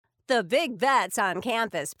the Big Bets on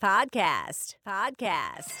Campus podcast. All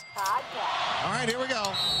right, here we go.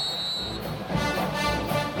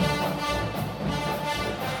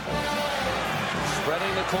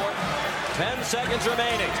 Spreading the court, 10 seconds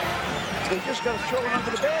remaining. They just got to throw it under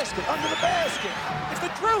the basket, It's the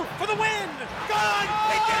truth for the win. Gone.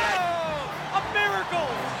 They did it. A miracle.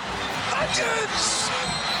 Hutchins!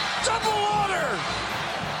 Double order!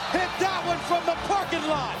 Hit that one from the parking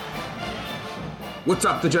lot. What's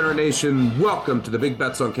up, Degenerate Nation? Welcome to the Big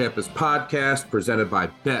Bets on Campus podcast presented by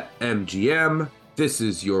BetMGM. This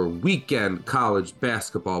is your weekend college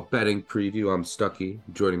basketball betting preview. I'm Stuckey.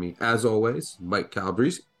 Joining me, as always, Mike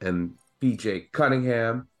Calabrese and BJ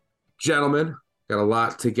Cunningham. Gentlemen, got a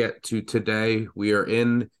lot to get to today.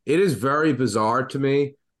 It is very bizarre to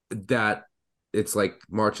me that it's like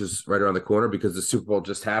March is right around the corner because the Super Bowl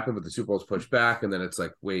just happened, but the Super Bowl's pushed back, and then it's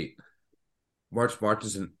like, wait, March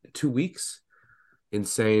is in 2 weeks?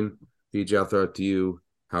 Insane. BJ, I'll throw it to you.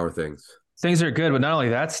 How are things? Things are good, but not only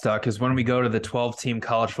that, Stuck, is when we go to the 12-team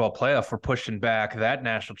college football playoff, we're pushing back that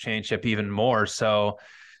national championship even more. So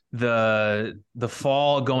the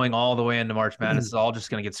fall going all the way into March Madness is all just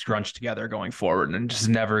going to get scrunched together going forward and just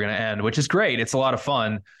never going to end, which is great. It's a lot of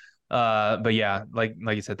fun. But yeah, like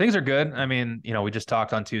you said, things are good. I mean, we just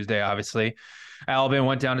talked on Tuesday, obviously. Alabama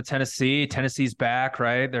went down to Tennessee. Tennessee's back,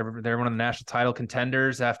 right? They're one of the national title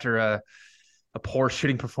contenders after a poor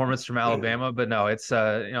shooting performance from Alabama. But no, it's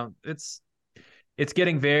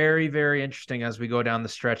getting very, very interesting as we go down the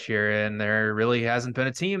stretch here. And there really hasn't been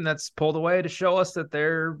a team that's pulled away to show us that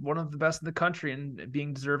they're one of the best in the country and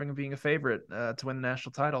being deserving of being a favorite to win the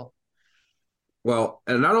national title. Well,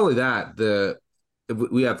 and not only that,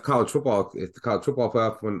 we have college football. If the college football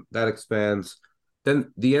playoff, when that expands,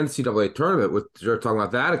 then the NCAA tournament, you're talking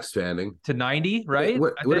about that expanding to 90, right?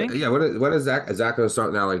 When is Zach? Is that going to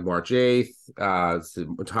start now, like March 8th? It's the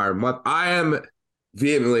entire month. I am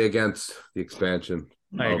vehemently against the expansion.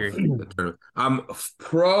 I agree. The tournament. I'm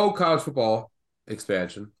pro college football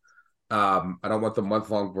expansion. I don't want the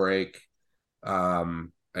month-long break. I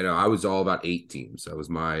know I was all about 8 teams. That was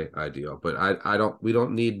my ideal, but we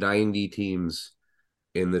don't need 90 teams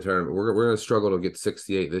in the tournament. We're going to struggle to get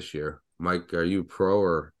 68 this year. Mike, are you pro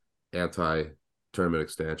or anti-tournament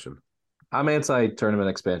expansion? I'm anti-tournament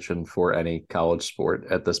expansion for any college sport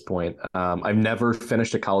at this point. I've never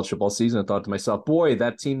finished a college football season and thought to myself, boy,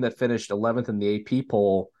 that team that finished 11th in the AP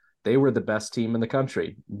poll, they were the best team in the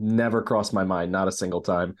country. Never crossed my mind, not a single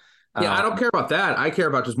time. Yeah, I don't care about that. I care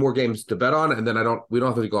about just more games to bet on, and then we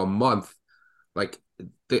don't have to go a month. Like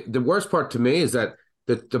the worst part to me is that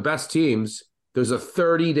the best teams, there's a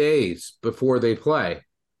 30 days before they play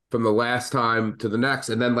from the last time to the next,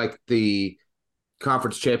 and then like the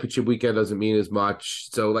conference championship weekend doesn't mean as much.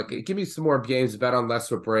 So like, give me some more games to bet on,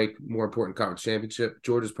 less of a break, more important conference championship.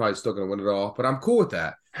 Georgia's probably still going to win it all, but I'm cool with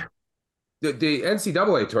that. The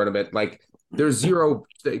NCAA tournament, like there's no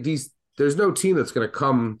team that's going to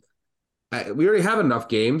come. We already have enough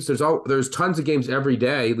games. There's tons of games every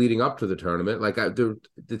day leading up to the tournament. Like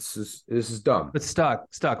this is dumb. But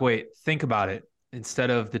stuck. Wait, think about it. Instead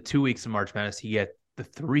of the 2 weeks of March Madness, you get the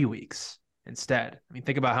 3 weeks instead. I mean,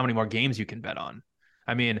 think about how many more games you can bet on.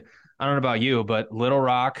 I mean, I don't know about you, but Little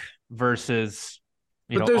Rock versus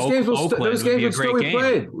those games will still be played. Those games will still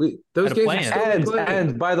be played.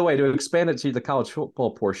 And by the way, to expand it to the college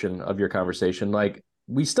football portion of your conversation, like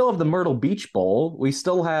we still have the Myrtle Beach Bowl. We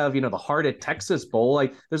still have, the Heart at Texas Bowl.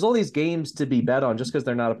 Like there's all these games to be bet on just because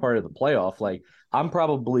they're not a part of the playoff. Like I'm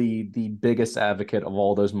probably the biggest advocate of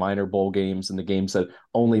all those minor bowl games and the games that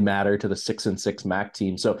only matter to the 6-6 MAC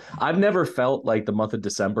team. So I've never felt like the month of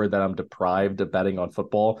December that I'm deprived of betting on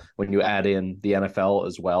football when you add in the NFL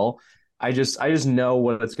as well. I just know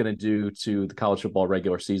what it's going to do to the college football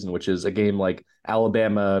regular season, which is a game like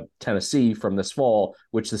Alabama, Tennessee from this fall,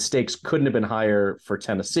 which the stakes couldn't have been higher for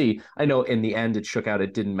Tennessee. I know in the end it shook out.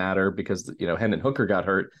 It didn't matter because, Hendon Hooker got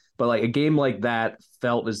hurt. But like a game like that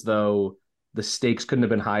felt as though the stakes couldn't have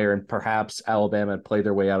been higher and perhaps Alabama had played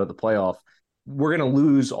their way out of the playoff. We're going to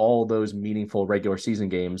lose all those meaningful regular season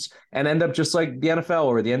games and end up just like the NFL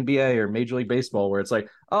or the NBA or Major League Baseball, where it's like,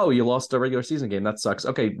 oh, you lost a regular season game. That sucks.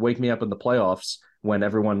 Okay, wake me up in the playoffs when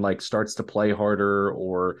everyone like starts to play harder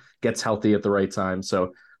or gets healthy at the right time.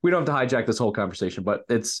 So we don't have to hijack this whole conversation, but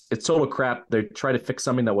it's total crap. They try to fix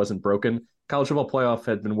something that wasn't broken. College football playoff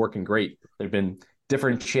had been working great. There've been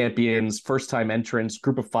different champions, first-time entrants,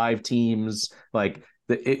 group of 5 teams, like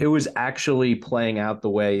it was actually playing out the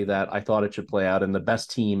way that I thought it should play out. And the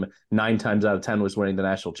best team 9 times out of 10 was winning the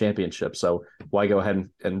national championship. So why go ahead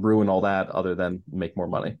and ruin all that other than make more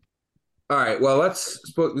money? All right. Well,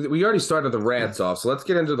 we already started the rants off. So let's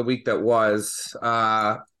get into the week that was.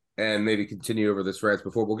 and maybe continue over this rants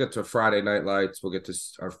before we'll get to Friday Night Lights. We'll get to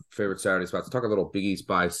our favorite Saturday spots. Talk a little Big East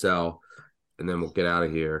buy sell, and then we'll get out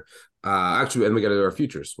of here. Actually, and we got to do our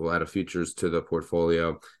futures. We'll add a futures to the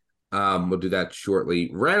portfolio. We'll do that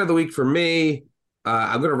shortly. Rant of the week for me.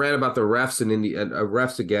 I'm going to rant about the refs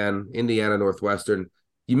refs again. Indiana Northwestern.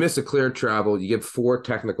 You miss a clear travel. You give 4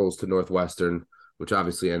 technicals to Northwestern, which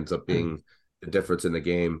obviously ends up being the difference in the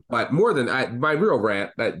game. But more than my real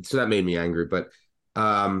rant, that made me angry. But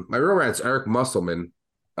my real rant is Eric Musselman.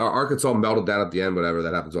 Arkansas melted down at the end. Whatever,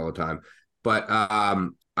 that happens all the time. But I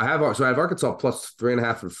have Arkansas plus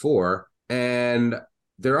 3.5 and 4, and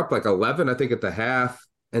they're up like 11, I think, at the half.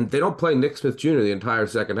 And they don't play Nick Smith Jr. the entire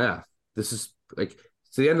second half. This is like,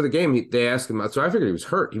 it's the end of the game. They asked him, so I figured he was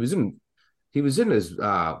hurt. He was in his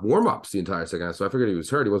warm-ups the entire second half, so I figured he was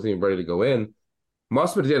hurt. He wasn't even ready to go in.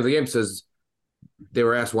 Musselman at the end of the game says, they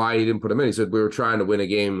were asked why he didn't put him in. He said, we were trying to win a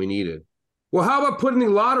game we needed. Well, how about putting the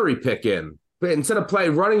lottery pick in? Instead of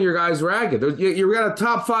running your guys ragged. You got a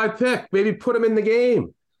top 5 pick. Maybe put him in the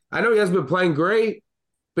game. I know he hasn't been playing great,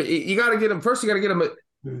 but you got to get him, first you got to get him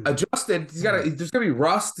adjusted. There's going to be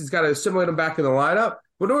rust. He's got to assimilate him back in the lineup.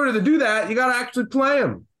 But in order to do that, you got to actually play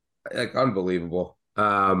him. Like, unbelievable.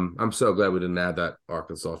 I'm so glad we didn't add that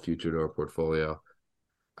Arkansas future to our portfolio.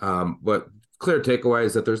 But clear takeaway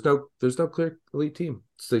is that there's no clear elite team.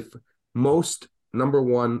 It's the most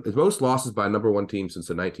losses by a number 1 team since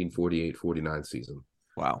the 1948-49 season.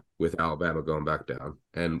 Wow. With Alabama going back down.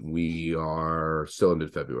 And we are still in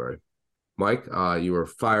mid-February. Mike, you were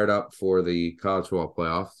fired up for the college football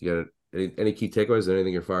playoffs. You got any key takeaways?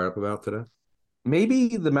 Anything you're fired up about today?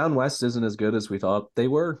 Maybe the Mountain West isn't as good as we thought they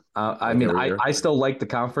were. I still like the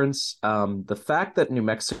conference. The fact that New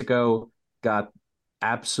Mexico got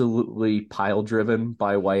absolutely pile driven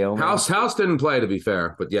by Wyoming. House didn't play, to be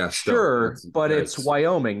fair, but yeah, sure. But it's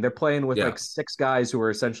Wyoming. They're playing with like 6 guys who are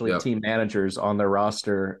essentially team managers on their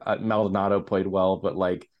roster. Maldonado played well, but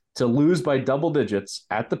like to lose by double digits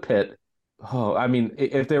at the Pit. Oh, I mean,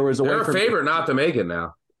 if there was they're a favorite not to make it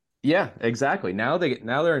now. Yeah, exactly. Now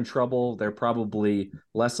they're in trouble. They're probably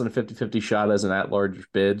less than a 50-50 shot as an at-large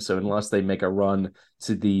bid. So unless they make a run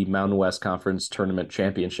to the Mountain West Conference Tournament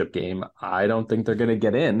Championship game, I don't think they're going to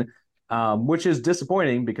get in, which is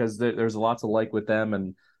disappointing because there's a lot to like with them.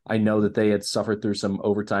 And I know that they had suffered through some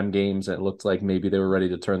overtime games and it looked like maybe they were ready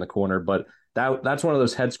to turn the corner. But that's one of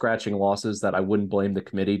those head-scratching losses that I wouldn't blame the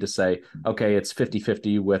committee to say, okay, it's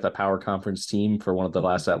 50-50 with a power conference team for one of the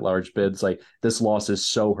last at-large bids. Like, this loss is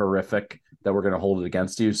so horrific that we're going to hold it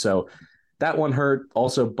against you. So that one hurt.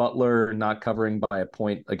 Also, Butler not covering by a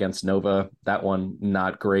point against Nova. That one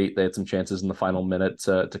not great. They had some chances in the final minute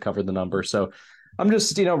to cover the number. So I'm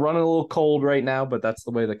just, running a little cold right now, but that's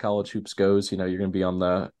the way the college hoops goes. You're going to be on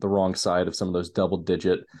the wrong side of some of those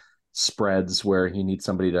double-digit spreads where you need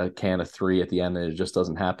somebody to can a 3 at the end and it just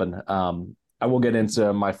doesn't happen. I will get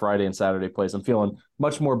into my Friday and Saturday plays. I'm feeling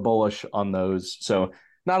much more bullish on those. So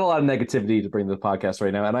not a lot of negativity to bring to the podcast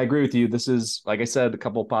right now. And I agree with you. This is, like I said a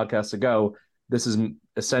couple of podcasts ago, this is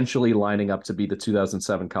essentially lining up to be the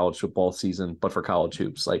 2007 college football season, but for college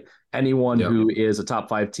hoops. Like, anyone who is a top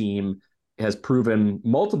 5 team has proven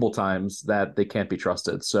multiple times that they can't be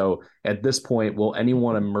trusted. So at this point, will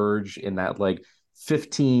anyone emerge in that like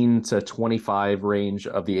 15 to 25 range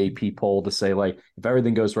of the AP poll to say, like, if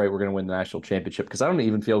everything goes right, we're going to win the national championship? Because I don't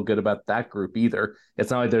even feel good about that group either.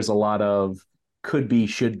 It's not like there's a lot of could be,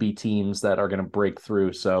 should be teams that are going to break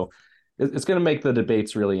through. So it's going to make the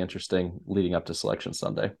debates really interesting leading up to Selection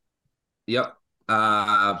Sunday. Yep.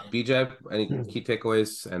 BJ, any key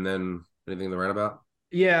takeaways and then anything to rant about?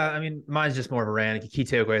 Yeah, I mean, mine's just more of a rant. Key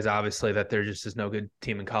takeaway is obviously that there just is no good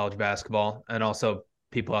team in college basketball. And also,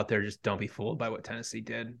 people out there, just don't be fooled by what Tennessee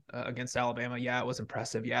did against Alabama. Yeah, it was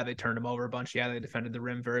impressive. Yeah, they turned them over a bunch. Yeah, they defended the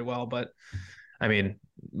rim very well. But, I mean,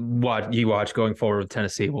 what you watch going forward with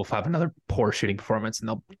Tennessee, we'll have another poor shooting performance, and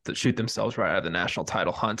they'll shoot themselves right out of the national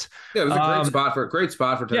title hunt. Yeah, it was a great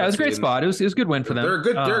spot for Tennessee. Yeah, it was a great spot. It was a good win for them.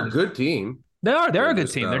 They're a good team. They're a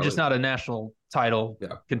good team. They're just not a national title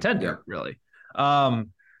contender, really.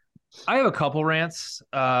 I have a couple rants.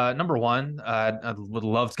 Number one, I would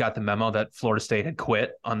love got the memo that Florida State had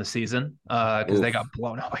quit on the season because they got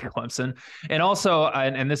blown out by Clemson. And also,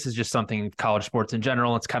 and this is just something college sports in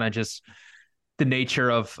general, it's kind of just the nature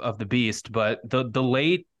of the beast, but the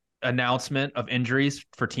late announcement of injuries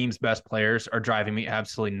for teams' best players are driving me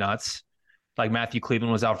absolutely nuts. Like Matthew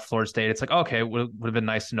Cleveland was out for Florida State. It's like, okay, would have been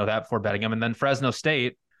nice to know that before betting him. And then Fresno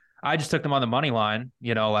State, I just took them on the money line,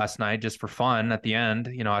 last night just for fun at the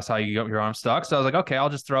end. I saw your arm stuck. So I was like, okay, I'll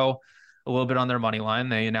just throw a little bit on their money line.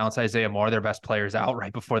 They announced Isaiah Moore, their best players, out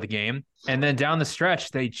right before the game. And then down the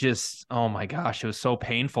stretch, they just, oh my gosh, it was so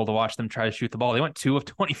painful to watch them try to shoot the ball. They went 2 of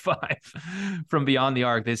 25 from beyond the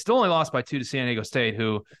arc. They still only lost by 2 to San Diego State,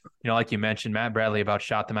 who, like you mentioned, Matt Bradley about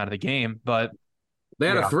shot them out of the game. But they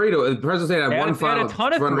had a 3 to Fresno State had one final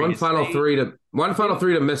three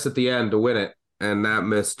to miss at the end to win it. And that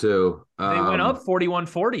missed too. They went up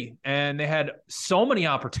 41-40, and they had so many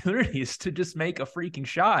opportunities to just make a freaking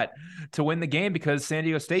shot to win the game because San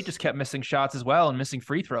Diego State just kept missing shots as well and missing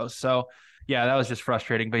free throws. So, yeah, that was just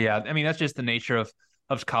frustrating. But, yeah, I mean, that's just the nature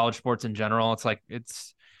of college sports in general. It's like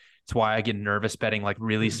it's why I get nervous betting like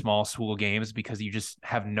really small school games because you just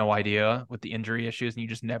have no idea with the injury issues and you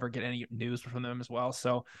just never get any news from them as well.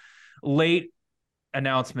 So, late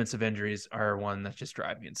announcements of injuries are one that just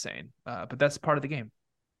drive me insane. But that's part of the game.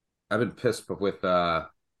 I've been pissed with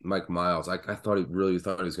Mike Miles. I thought he was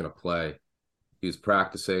going to play. He was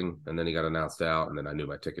practicing, and then he got announced out, and then I knew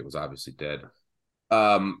my ticket was obviously dead.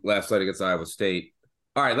 Last night against Iowa State.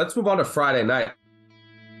 All right, let's move on to Friday night.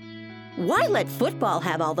 Why let football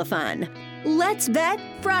have all the fun? Let's bet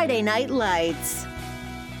Friday Night Lights.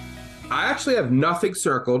 I actually have nothing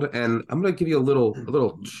circled, and I'm going to give you a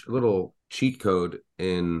little cheat code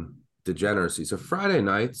in degeneracy. So Friday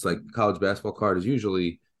nights, like college basketball card, is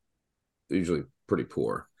usually pretty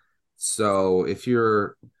poor. So if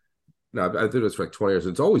you're I did this for like 20 years.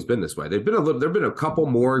 It's always been this way. There've been a couple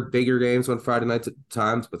more bigger games on Friday nights at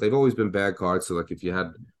times, but they've always been bad cards. So like if you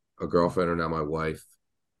had a girlfriend or now my wife,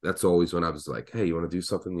 that's always when I was like, hey, you want to do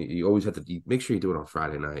something? You always have to make sure you do it on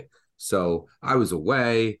Friday night. So I was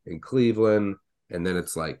away in Cleveland, and then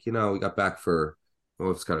it's like, we got back for,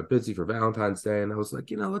 it's kind of busy for Valentine's Day, and I was like,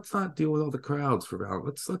 let's not deal with all the crowds for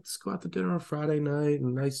Valentine's. Let's go out to dinner on Friday night,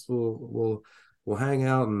 and we'll hang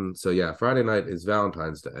out. And so yeah, Friday night is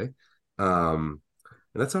Valentine's Day, and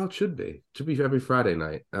that's how it should be. It should be every Friday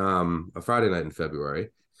night, a Friday night in February.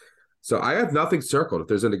 So I have nothing circled. If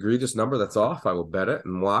there's an egregious number that's off, I will bet it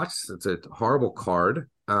and watch. It's a horrible card.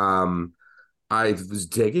 I was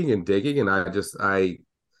digging, and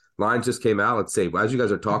line just came out. Let's see. As you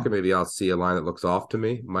guys are talking, maybe I'll see a line that looks off to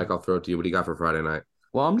me. Mike, I'll throw it to you. What do you got for Friday night?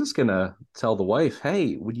 Well, I'm just going to tell the wife,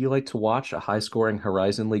 hey, would you like to watch a high-scoring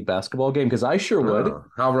Horizon League basketball game? Because I sure would.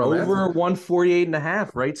 How romantic. Over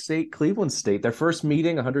 148.5, Wright State, Cleveland State. Their first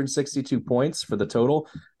meeting, 162 points for the total.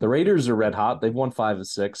 The Raiders are red hot. They've won 5 of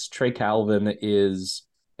 6. Trey Calvin is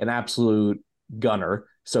an absolute gunner.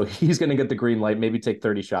 So he's going to get the green light, maybe take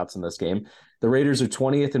 30 shots in this game. The Raiders are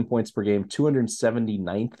 20th in points per game,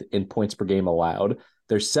 279th in points per game allowed.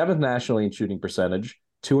 They're 7th nationally in shooting percentage,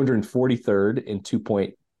 243rd in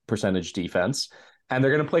 2-point percentage defense. And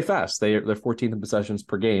they're going to play fast. They're 14th in possessions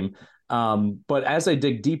per game. But as I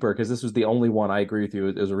dig deeper, because this was the only one, I agree with you,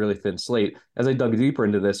 it was a really thin slate. As I dug deeper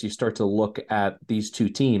into this, you start to look at these two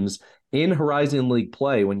teams in Horizon League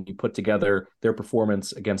play when you put together their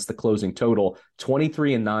performance against the closing total,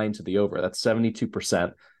 23-9 to the over. That's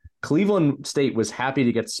 72%. Cleveland State was happy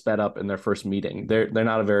to get sped up in their first meeting. They're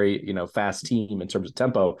not a very fast team in terms of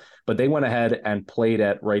tempo, but they went ahead and played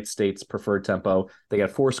at Wright State's preferred tempo. They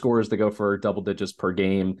got 4 scorers to go for double digits per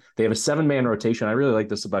game. They have a 7-man rotation. I really like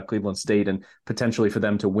this about Cleveland State and potentially for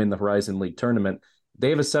them to win the Horizon League tournament.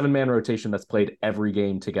 They have a 7-man rotation that's played every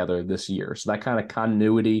game together this year. So that kind of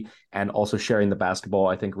continuity and also sharing the basketball,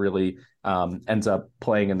 I think really ends up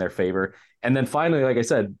playing in their favor. And then finally, like I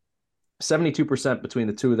said, 72% between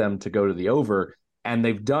the two of them to go to the over, and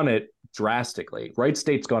they've done it drastically. Wright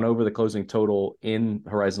State's gone over the closing total in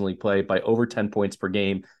Horizon League play by over 10 points per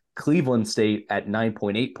game. Cleveland State at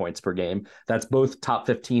 9.8 points per game. That's both top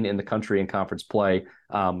 15 in the country in conference play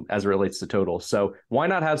as it relates to total. So why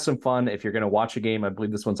not have some fun if you're going to watch a game? I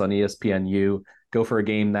believe this one's on ESPNU. Go for a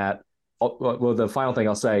game that, well, the final thing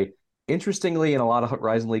I'll say, interestingly, in a lot of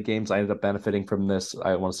Horizon League games, I ended up benefiting from this,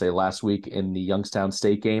 I want to say last week in the Youngstown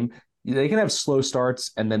State game. They can have slow starts,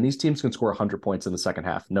 and then these teams can score 100 points in the second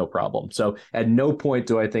half, no problem. So at no point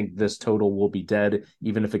do I think this total will be dead,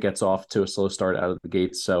 even if it gets off to a slow start out of the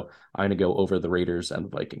gates. So I'm going to go over the Raiders and the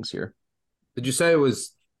Vikings here. Did you say it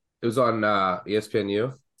was on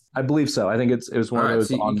ESPNU? I believe so. I think it was one of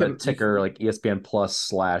those on the ticker, like ESPN Plus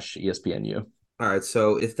 / ESPNU. All right.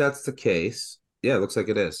 So if that's the case, yeah, it looks like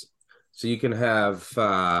it is. So you can have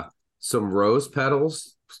some rose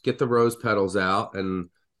petals, get the rose petals out and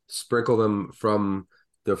sprinkle them from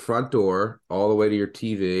the front door all the way to your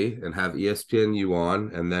TV and have ESPNU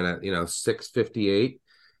on. And then at 6:58,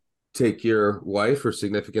 take your wife or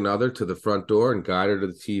significant other to the front door and guide her to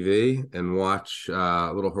the TV and watch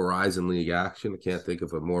a little Horizon League action. I can't think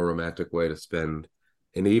of a more romantic way to spend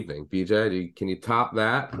in the evening. BJ, can you top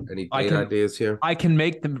that? Any date ideas here? I can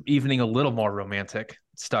make the evening a little more romantic,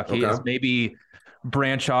 Stucky. Okay. Maybe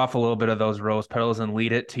branch off a little bit of those rose petals and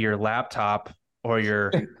lead it to your laptop or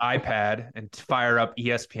your iPad and fire up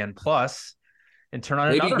ESPN Plus and turn on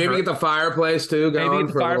maybe get the fireplace too going. Maybe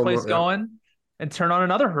get the fireplace going and turn on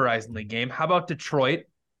another Horizon League game. How about Detroit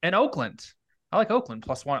and Oakland? I like Oakland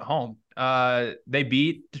 +1 at home. They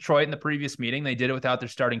beat Detroit in the previous meeting. They did it without their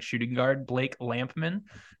starting shooting guard, Blake Lampman,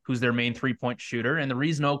 who's their main 3-point shooter. And the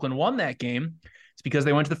reason Oakland won that game is because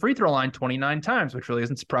they went to the free throw line 29 times, which really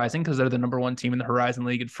isn't surprising because they're the number 1 team in the Horizon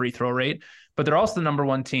League in free throw rate. But they're also the number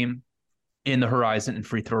 1 team in the Horizon in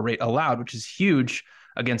free throw rate allowed, which is huge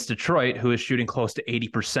against Detroit, who is shooting close to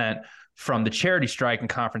 80% from the charity strike in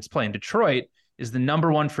conference play. And Detroit is the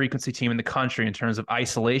number 1 frequency team in the country in terms of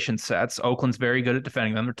isolation sets. Oakland's very good at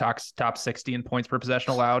defending them. They're top 60 in points per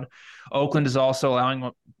possession allowed. Oakland is also allowing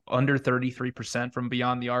under 33% from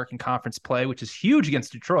beyond the arc in conference play, which is huge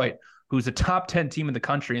against Detroit, who's a top 10 team in the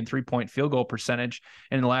country in 3-point field goal percentage.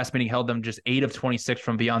 And in the last meeting held them just 8 of 26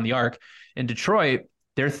 from beyond the arc. In Detroit,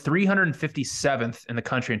 they're 357th in the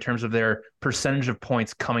country in terms of their percentage of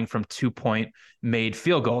points coming from 2-point made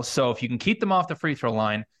field goals. So if you can keep them off the free throw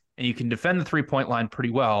line and you can defend the 3-point line pretty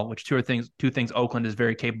well, which two things Oakland is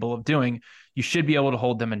very capable of doing, you should be able to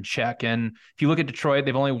hold them in check. And if you look at Detroit,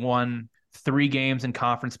 they've only won 3 games in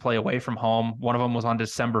conference play away from home. One of them was on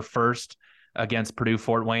December 1st against Purdue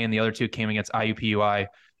Fort Wayne. The other 2 came against IUPUI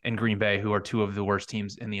and Green Bay, who are 2 of the worst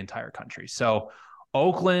teams in the entire country. So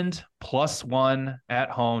Oakland +1 at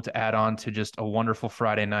home to add on to just a wonderful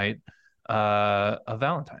Friday night of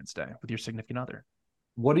Valentine's Day with your significant other.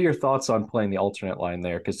 What are your thoughts on playing the alternate line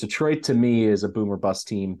there? Because Detroit, to me, is a boom or bust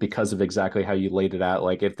team because of exactly how you laid it out.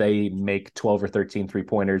 Like, if they make 12 or 13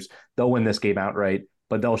 3-pointers, they'll win this game outright,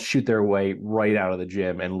 but they'll shoot their way right out of the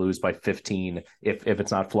gym and lose by 15 if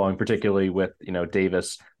it's not flowing, particularly with,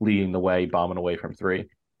 Davis leading the way, bombing away from 3.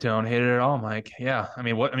 Don't hate it at all, Mike. Yeah.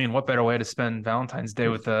 What better way to spend Valentine's Day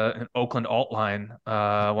with an Oakland alt line,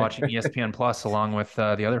 watching ESPN Plus along with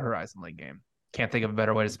the other Horizon League game. Can't think of a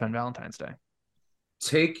better way to spend Valentine's Day.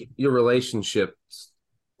 Take your relationships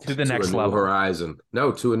to the next level. Horizon.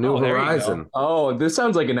 No, to a new horizon. Oh, this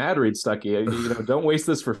sounds like an ad read, Stucky. Don't waste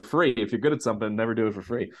this for free. If you're good at something, never do it for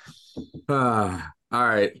free. All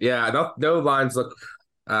right. Yeah, no lines look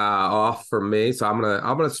off for me. So I'm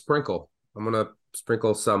gonna sprinkle. I'm gonna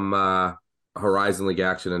sprinkle some Horizon League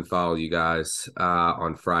action and follow you guys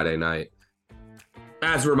on Friday night.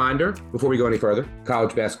 As a reminder, before we go any further,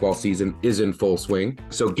 college basketball season is in full swing.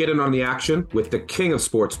 So get in on the action with the king of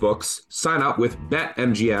sportsbooks. Sign up with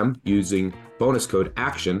BetMGM using bonus code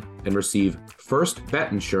ACTION and receive first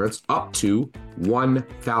bet insurance up to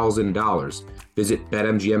 $1,000. Visit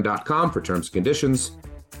BetMGM.com for terms and conditions.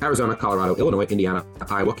 Arizona, Colorado, Illinois, Indiana,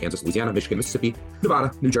 Iowa, Kansas, Louisiana, Michigan, Mississippi,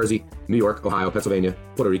 Nevada, New Jersey, New York, Ohio, Pennsylvania,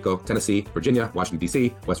 Puerto Rico, Tennessee, Virginia, Washington,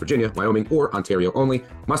 D.C., West Virginia, Wyoming, or Ontario only.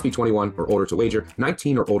 Must be 21 or older to wager.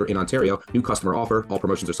 19 or older in Ontario. New customer offer. All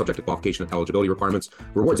promotions are subject to qualification and eligibility requirements.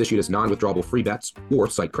 Rewards issued as non-withdrawable free bets or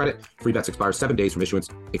site credit. Free bets expire 7 days from issuance.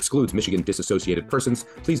 Excludes Michigan disassociated persons.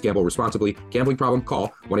 Please gamble responsibly. Gambling problem?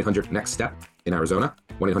 Call 1-800-NEXT-STEP in Arizona,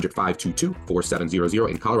 1-800-522-4700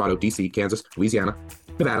 in Colorado, D.C., Kansas, Louisiana,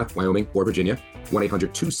 Nevada, Wyoming, or Virginia,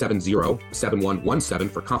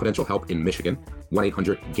 1-800-270-7117 for confidential help in Michigan,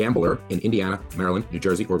 1-800-GAMBLER in Indiana, Maryland, New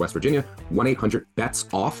Jersey, or West Virginia,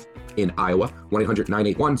 1-800-BETS-OFF in Iowa,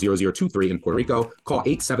 1-800-981-0023 in Puerto Rico, call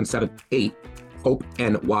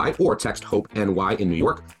 877-8-HOPE-NY or text HOPE-NY in New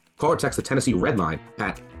York. Call or text the Tennessee Red Line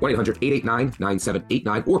at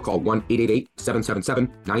 1-800-889-9789 or call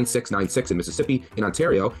 1-888-777-9696 in Mississippi. In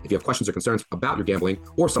Ontario, if you have questions or concerns about your gambling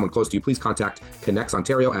or someone close to you, please contact Connects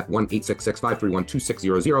Ontario at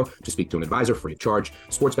 1-866-531-2600 to speak to an advisor free of charge.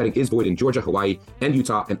 Sports betting is void in Georgia, Hawaii, and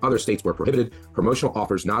Utah, and other states where prohibited. Promotional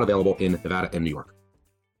offers not available in Nevada and New York.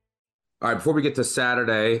 All right, before we get to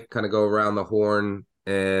Saturday, kind of go around the horn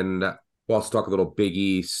and we'll also talk a little Big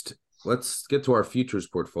East. Let's get to our futures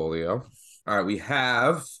portfolio. All right, we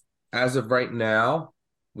have, as of right now,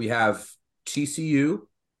 we have TCU,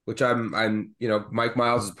 which I'm Mike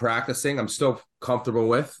Miles is practicing. I'm still comfortable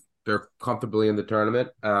with. They're comfortably in the tournament.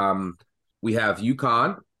 We have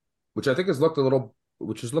UConn, which I think they've looked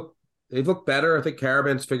better. I think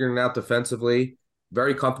Caravan's figuring it out defensively.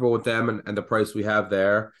 Very comfortable with them and the price we have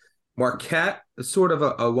there. Marquette is sort of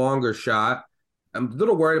a longer shot. I'm a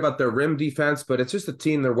little worried about their rim defense, but it's just a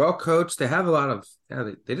team. They're well coached. They have a lot of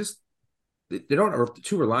they don't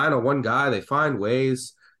too rely on one guy. They find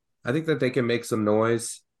ways. I think that they can make some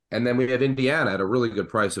noise. And then we have Indiana at a really good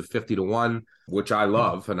price of 50-1, which I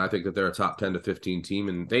love. And I think that they're a top 10 to 15 team,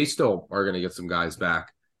 and they still are going to get some guys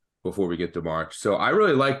back before we get to March. So I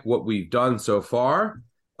really like what we've done so far.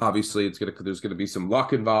 Obviously, there's going to be some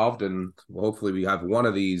luck involved, and hopefully we have one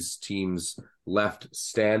of these teams left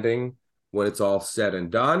standing when it's all said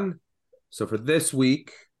and done. So for this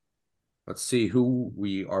week, let's see who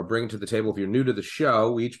we are bringing to the table. If you're new to the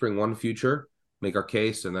show, we each bring one future, make our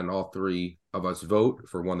case, and then all three of us vote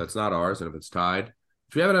for one that's not ours. And if it's tied,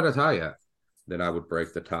 if we haven't had a tie yet, then I would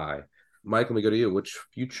break the tie. Mike, let me go to you. Which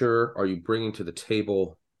future are you bringing to the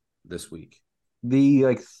table this week?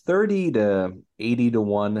 The 30 to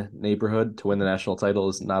 80-1 neighborhood to win the national title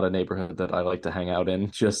is not a neighborhood that I like to hang out in.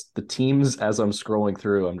 Just the teams, as I'm scrolling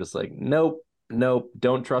through, I'm just like, nope,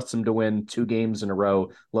 don't trust them to win 2 games in a row,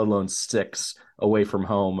 let alone 6 away from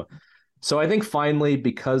home. So I think finally,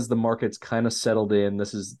 because the market's kind of settled in,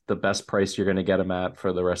 this is the best price you're going to get them at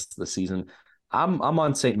for the rest of the season. I'm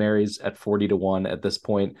on St. Mary's at 40-1 at this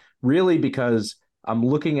point, really because I'm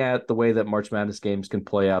looking at the way that March Madness games can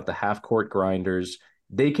play out, the half-court grinders.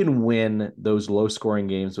 They can win those low-scoring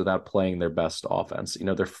games without playing their best offense.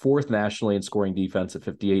 They're 4th nationally in scoring defense at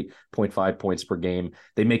 58.5 points per game.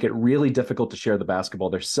 They make it really difficult to share the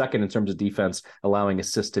basketball. They're 2nd in terms of defense, allowing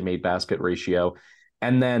assist to made basket ratio.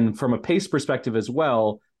 And then from a pace perspective as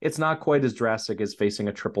well, it's not quite as drastic as facing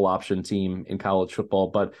a triple option team in college football,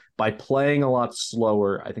 but by playing a lot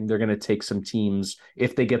slower, I think they're going to take some teams,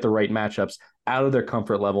 if they get the right matchups, out of their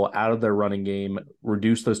comfort level, out of their running game,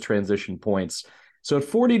 reduce those transition points. So at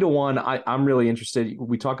 40-1, I'm really interested.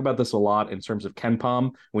 We talk about this a lot in terms of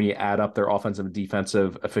KenPom when you add up their offensive and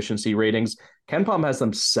defensive efficiency ratings. KenPom has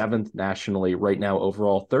them 7th nationally right now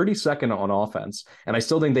overall, 32nd on offense. And I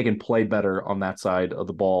still think they can play better on that side of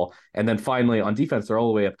the ball. And then finally on defense, they're all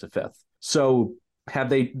the way up to 5th. So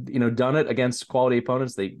have they, done it against quality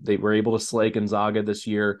opponents? They were able to slay Gonzaga this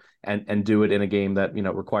year and do it in a game that,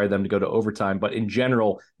 required them to go to overtime. But in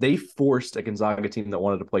general, they forced a Gonzaga team that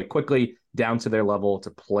wanted to play quickly down to their level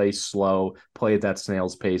to play slow, play at that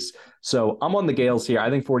snail's pace. So I'm on the Gales here. I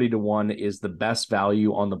think 40-1 is the best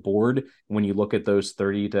value on the board when you look at those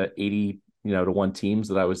 30 to 80 to 1 teams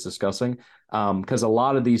that I was discussing, because a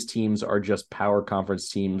lot of these teams are just power conference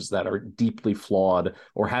teams that are deeply flawed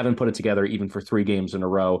or haven't put it together even for 3 games in a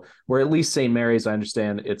row, where at least St. Mary's, I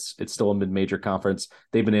understand it's still a mid-major conference.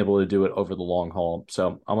 They've been able to do it over the long haul.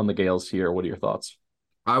 So I'm on the Gales here. What are your thoughts?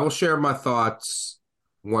 I will share my thoughts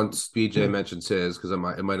once BJ mentions his, because it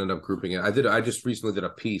might end up grouping it. I just recently did a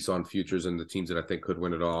piece on futures and the teams that I think could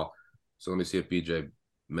win it all. So let me see if BJ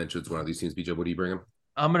mentions one of these teams. BJ, what do you bring him?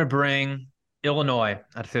 I'm going to bring Illinois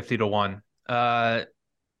at 50-1.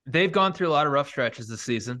 They've gone through a lot of rough stretches this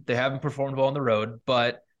season. They haven't performed well on the road,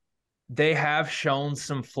 but they have shown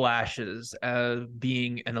some flashes of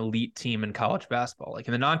being an elite team in college basketball. Like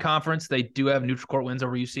in the non-conference, they do have neutral court wins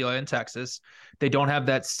over UCLA and Texas. They don't have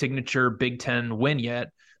that signature Big Ten win yet,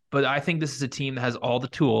 but I think this is a team that has all the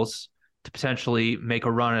tools to potentially make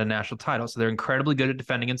a run at a national title. So they're incredibly good at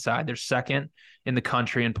defending inside. They're 2nd in the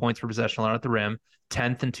country in points per possession allowed at the rim,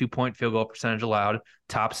 10th in 2-point field goal percentage allowed,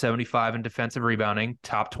 top 75 in defensive rebounding,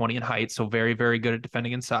 top 20 in height. So very, very good at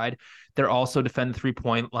defending inside. They're also defending the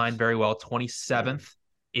 3-point line very well, 27th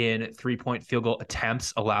in 3-point field goal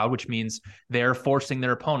attempts allowed, which means they're forcing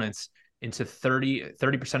their opponents into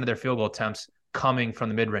 30% of their field goal attempts coming from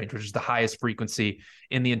the mid-range, which is the highest frequency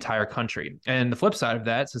in the entire country. And the flip side of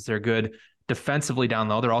that, since they're good defensively down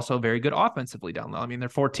low, they're also very good offensively down low. I mean, they're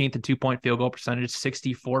 14th in 2-point field goal percentage,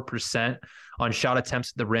 64% on shot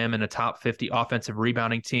attempts at the rim, and a top 50 offensive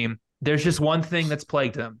rebounding team. There's just one thing that's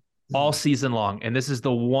plagued them all season long, and this is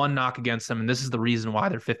the one knock against them, and this is the reason why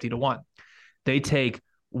they're 50-1. They take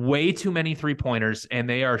way too many 3-pointers, and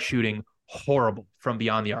they are shooting horrible from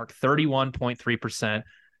beyond the arc, 31.3%.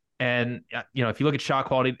 And, if you look at shot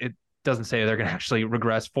quality, it doesn't say they're going to actually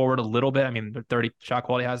regress forward a little bit. I mean, the 30 shot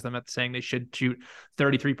quality has them at saying they should shoot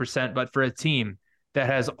 33%. But for a team that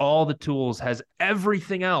has all the tools, has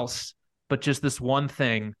everything else, but just this one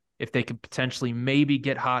thing, if they could potentially maybe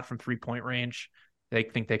get hot from 3-point range, they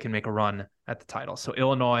think they can make a run at the title. So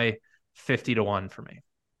Illinois, 50-1 for me.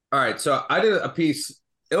 All right. So I did a piece.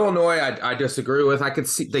 Illinois, I disagree with. I could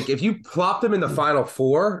see, if you plop them in the Final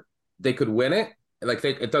Four, they could win it.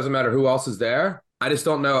 It doesn't matter who else is there. I just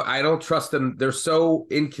don't know. I don't trust them. They're so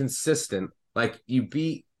inconsistent. You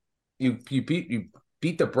beat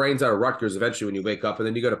the brains out of Rutgers eventually when you wake up, and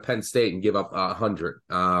then you go to Penn State and give up 100.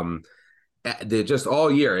 They're just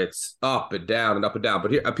all year. It's up and down and up and down.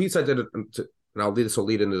 But here, a piece I did, and this will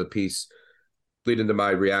lead into the piece, lead into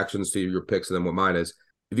my reactions to your picks and then what mine is.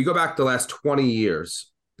 If you go back the last 20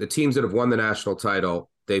 years, the teams that have won the national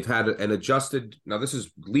title They've had an adjusted. Now, this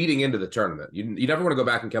is leading into the tournament. You never want to go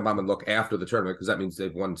back and come on and look after the tournament because that means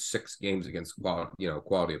they've won 6 games against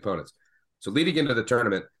quality opponents. So leading into the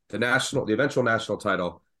tournament, the eventual national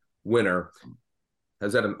title winner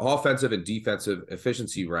has had an offensive and defensive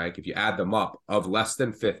efficiency rank, if you add them up, of less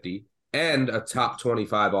than 50 and a top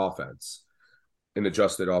 25 offense in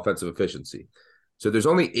adjusted offensive efficiency. So there's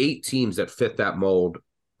only 8 teams that fit that mold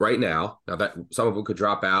right now. Now, that some of them could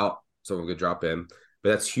drop out, some of them could drop in, but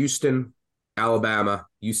that's Houston, Alabama,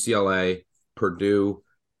 UCLA, Purdue,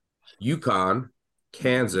 UConn,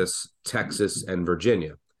 Kansas, Texas, and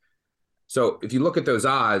Virginia. So if you look at those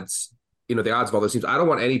odds, the odds of all those teams, I don't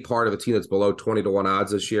want any part of a team that's below 20-1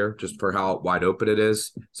 odds this year, just for how wide open it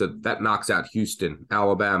is. So that knocks out Houston,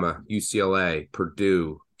 Alabama, UCLA,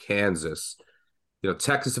 Purdue, Kansas.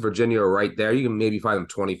 Texas and Virginia are right there. You can maybe find them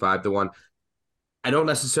 25-1. I don't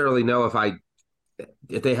necessarily know if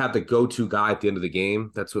they have the go-to guy at the end of the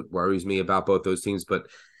game. That's what worries me about both those teams. But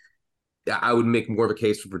I would make more of a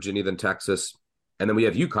case for Virginia than Texas. And then we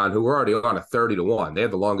have UConn, who are already on a 30-1. They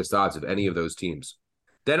have the longest odds of any of those teams.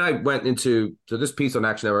 Then I went into this piece on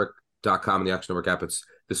ActionNetwork.com and the Action Network app. It's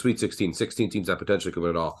the Sweet 16 teams that potentially could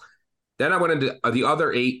win it all. Then I went into the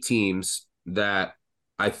other 8 teams that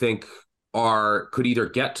I think could either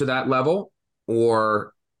get to that level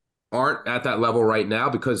or aren't at that level right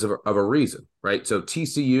now because of a reason, right? So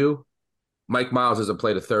TCU, Mike Miles hasn't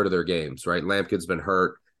played a third of their games, right? Lampkin's been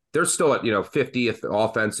hurt. They're still at 50th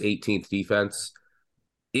offense, 18th defense.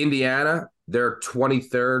 Indiana, they're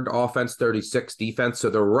 23rd offense, 36th defense, so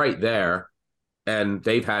they're right there, and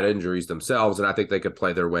they've had injuries themselves, and I think they could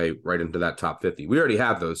play their way right into that top 50. We already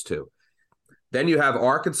have those 2. Then you have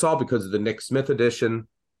Arkansas because of the Nick Smith edition.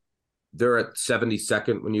 They're at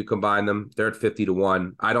 72nd when you combine them. They're at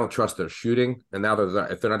 50-1. I don't trust their shooting, and now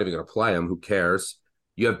if they're not even going to play them, who cares?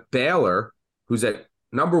 You have Baylor, who's at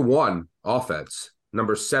number 1 offense,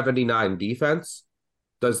 number 79 defense.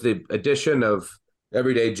 Does the addition of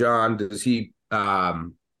Everyday John, does he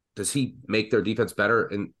make their defense better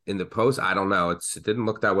in the post? I don't know. It didn't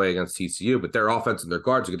look that way against TCU, but their offense and their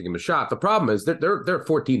guards are going to give them a shot. The problem is they're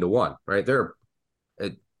 14-1, right?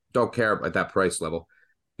 Don't care at that price level.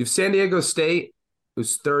 You have San Diego State,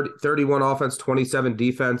 who's 31 offense, 27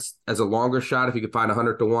 defense, as a longer shot if you could find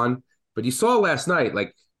 100-1. But you saw last night,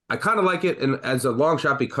 I kind of like it as a long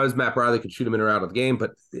shot because Matt Riley could shoot him in or out of the game,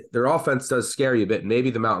 but their offense does scare you a bit. Maybe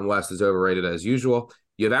the Mountain West is overrated as usual.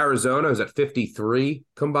 You have Arizona, who's at 53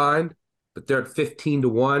 combined, but they're at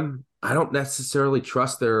 15-1. I don't necessarily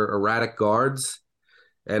trust their erratic guards,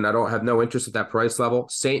 and I don't have no interest at that price level.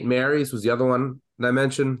 St. Mary's was the other one that I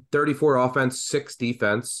mentioned, 34 offense, 6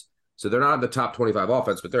 defense. So they're not in the top 25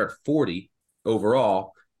 offense, but they're at 40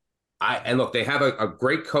 overall. And look, they have a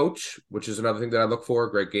great coach, which is another thing that I look for, a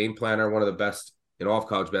great game planner, one of the best in all of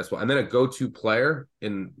college basketball, and then a go-to player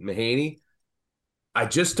in Mahaney. I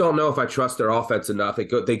just don't know if I trust their offense enough.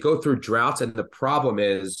 They go through droughts, and the problem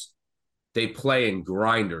is they play in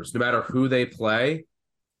grinders. No matter who they play,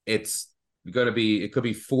 it could be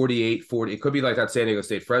 48-40. It could be like that San Diego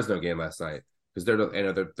State Fresno game last night because they're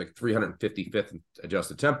like 355th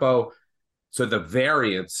adjusted tempo. So the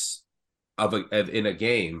variance in a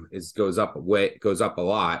game goes up a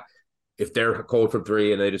lot. If they're cold from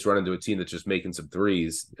 3 and they just run into a team that's just making some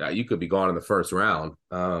threes, you could be gone in the first round.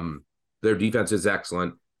 Their defense is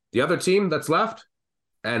excellent. The other team that's left,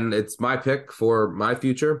 and it's my pick for my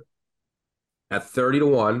future, at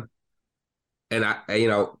 30-1, and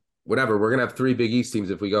whatever, we're gonna have 3 Big East teams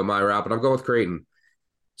if we go my route, but I'm going with Creighton.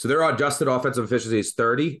 So their adjusted offensive efficiency is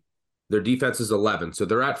 30. Their defense is 11, so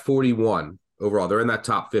they're at 41 overall. They're in that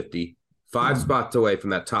top 50. 5 spots away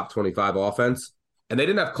from that top 25 offense. And they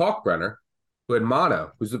didn't have Kalkbrenner, who had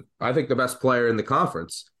Mono, who's, I think, the best player in the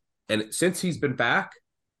conference. And since he's been back,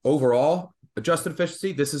 overall, adjusted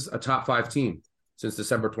efficiency, this is a top 5 team since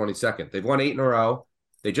December 22nd. They've won 8 in a row.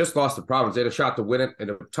 They just lost the Providence. They had a shot to win it in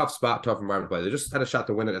a tough spot, tough environment to play. They just had a shot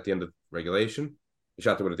to win it at the end of regulation. They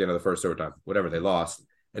shot to win it at the end of the first overtime, whatever they lost.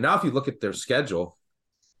 And now if you look at their schedule,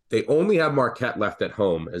 they only have Marquette left at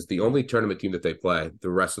home as the only tournament team that they play the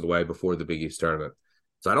rest of the way before the Big East tournament.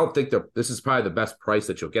 So I don't think this is probably the best price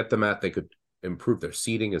that you'll get them at. They could improve their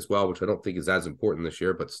seeding as well, which I don't think is as important this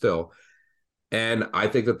year, but still. And I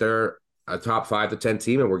think that they're a top 5 to 10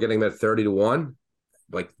 team, and we're getting them at 30-1.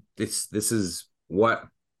 Like this is what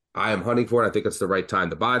I am hunting for, and I think it's the right time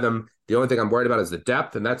to buy them. The only thing I'm worried about is the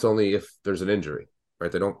depth, and that's only if there's an injury,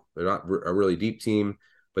 right? They're not a really deep team.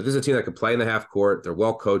 But this is a team that can play in the half court. They're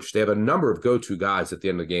well coached. They have a number of go-to guys at the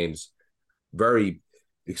end of the games, very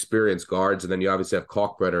experienced guards. And then you obviously have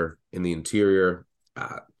Kalkbrenner in the interior,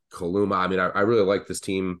 Kaluma. I mean, I really like this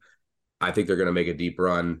team. I think they're going to make a deep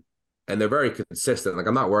run, and they're very consistent. Like,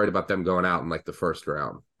 I'm not worried about them going out in like the first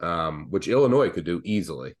round, which Illinois could do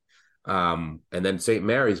easily. And then St.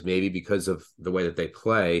 Mary's maybe because of the way that they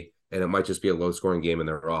play, and it might just be a low scoring game and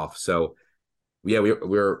they're off. So yeah,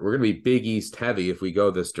 we're going to be Big East heavy if we go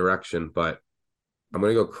this direction, but I'm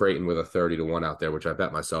going to go Creighton with a 30-1 out there, which I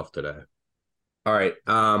bet myself today. All right.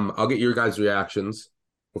 I'll get your guys' reactions.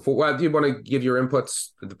 Do you want to give your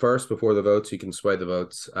inputs first before the votes? You can sway the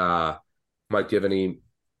votes. Mike, do you have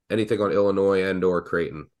anything on Illinois and or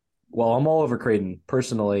Creighton? Well, I'm all over Creighton.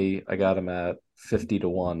 Personally, I got him at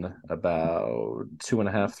 50-1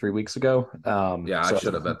 about 3 weeks ago. I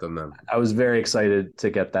should have bet them then. I was very excited to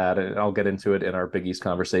get that, and I'll get into it in our Big East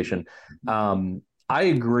conversation. I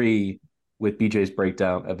agree with BJ's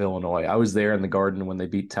breakdown of Illinois. I was there in the Garden when they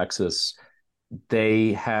beat Texas.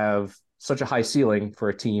 They have such a high ceiling for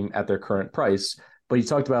a team at their current price. But you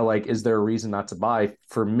talked about, like, is there a reason not to buy?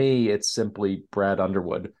 For me, it's simply Brad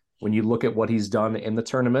Underwood. When you look at what he's done in the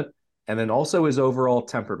tournament, and then also his overall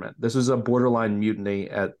temperament. This was a borderline mutiny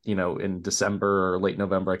in December or late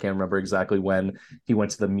November. I can't remember exactly when he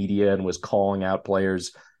went to the media and was calling out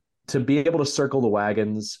players. To be able to circle the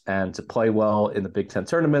wagons and to play well in the Big Ten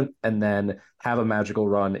tournament and then have a magical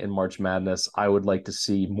run in March Madness, I would like to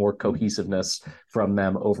see more cohesiveness from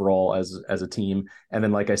them overall as a team. And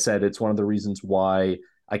then, like I said, it's one of the reasons why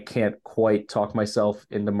I can't quite talk myself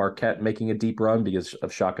into Marquette making a deep run because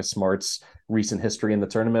of Shaka Smart's recent history in the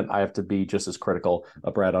tournament. I have to be just as critical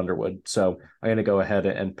of Brad Underwood. So I'm going to go ahead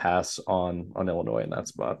and pass on Illinois in that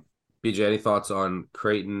spot. BJ, any thoughts on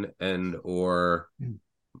Creighton and or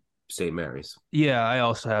St. Mary's? Yeah, I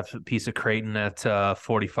also have a piece of Creighton at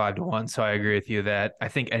 45-1. So I agree with you that I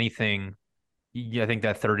think that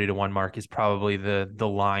 30-1 mark is probably the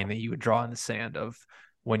line that you would draw in the sand of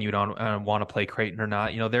when you don't want to play Creighton or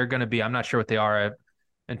not. They're going to be, I'm not sure what they are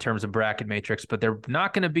in terms of bracket matrix, but they're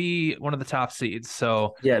not going to be one of the top seeds.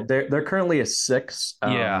 So yeah, they're currently a 6.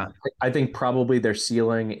 I think probably their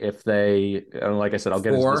ceiling, if they, like I said, I'll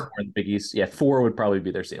get into this more in the Big East. Yeah, 4 would probably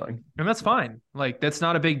be their ceiling, and that's fine. Like, that's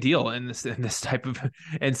not a big deal in this type of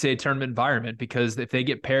NCAA tournament environment, because if they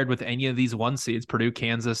get paired with any of these 1 seeds, Purdue,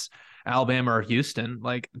 Kansas, Alabama, or Houston,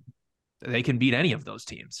 like, they can beat any of those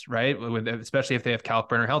teams, right? Especially if they have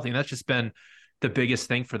Kalkbrenner healthy. And that's just been the biggest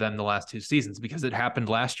thing for them the last 2 seasons, because it happened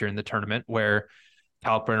last year in the tournament where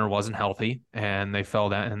Kalkbrenner wasn't healthy and they fell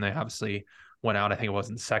down and they obviously went out. I think it was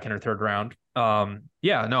in the 2nd or 3rd round.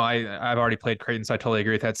 I've already played Creighton, so I totally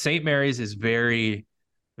agree with that. St. Mary's is very,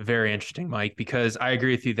 very interesting, Mike, because I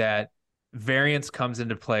agree with you that variance comes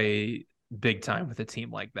into play big time with a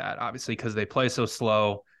team like that, obviously, because they play so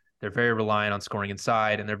slow. They're very reliant on scoring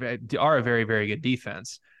inside, and they are a very, very good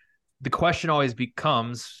defense. The question always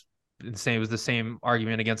becomes, it was the same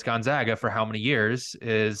argument against Gonzaga for how many years,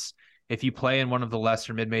 is if you play in one of the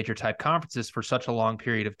lesser mid-major type conferences for such a long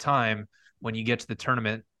period of time, when you get to the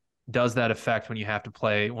tournament, does that affect when you have to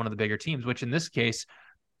play one of the bigger teams? Which in this case,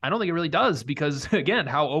 I don't think it really does, because, again,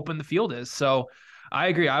 how open the field is. So I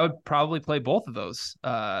agree. I would probably play both of those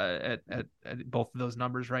at both of those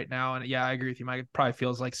numbers right now. And yeah, I agree with you, Mike. It probably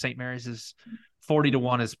feels like St. Mary's is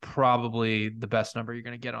 40-1 is probably the best number you're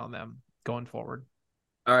going to get on them going forward.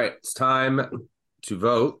 All right, it's time to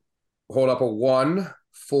vote. Hold up a 1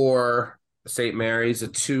 for St. Mary's, a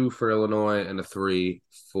 2 for Illinois, and a 3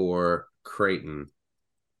 for Creighton.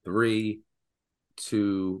 3,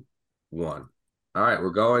 2, 1. All right, we're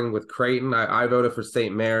going with Creighton. I voted for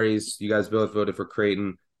St. Mary's. You guys both voted for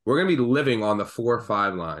Creighton. We're going to be living on the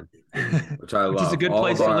 4-5 line, which I love. Which is a good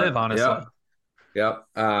place to live, honestly. Yep.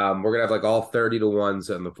 We're going to have like all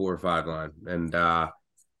 30-1s on the 4-5 line. And,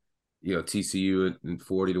 TCU at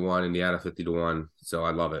 40-1, Indiana 50-1. So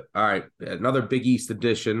I love it. All right, another Big East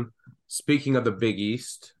edition. Speaking of the Big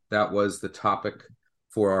East, that was the topic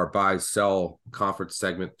for our buy-sell conference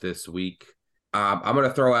segment this week. I'm going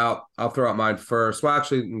to I'll throw out mine first. Well,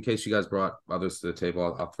 actually, in case you guys brought others to the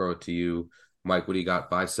table, I'll throw it to you. Mike, what do you got?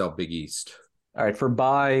 Buy, sell, Big East. All right, for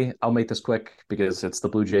buy, I'll make this quick because it's the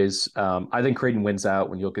Blue Jays. I think Creighton wins out.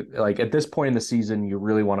 When you look at, like, at this point in the season, you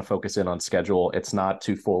really want to focus in on schedule. It's not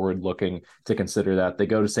too forward looking to consider that. They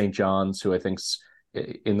go to St. John's, who I think's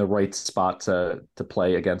in the right spot to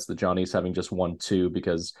play against the Johnnies, having just won 2,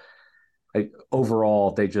 because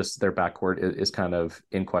overall, their backcourt is kind of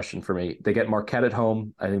in question for me. They get Marquette at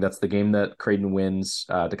home. I think that's the game that Creighton wins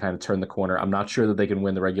to kind of turn the corner. I'm not sure that they can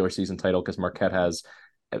win the regular season title because Marquette has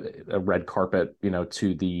a red carpet,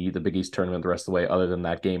 to the Big East tournament the rest of the way, other than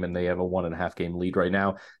that game, and they have a 1.5 game lead right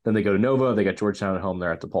now. Then they go to Nova. They get Georgetown at home.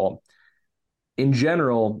 They're at DePaul. in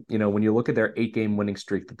general, when you look at their 8-game winning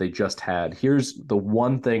streak that they just had, here's the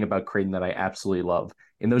one thing about Creighton that I absolutely love.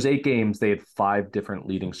 In those 8 games, they had 5 different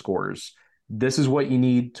leading scorers. This is what you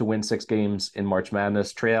need to win 6 games in March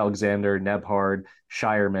Madness. Trey Alexander, Nebhard,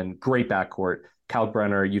 Shireman, great backcourt.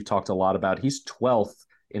 Kalkbrenner, you've talked a lot about. He's 12th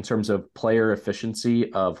in terms of player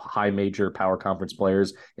efficiency of high major power conference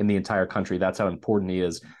players in the entire country. That's how important he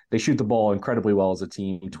is. They shoot the ball incredibly well as a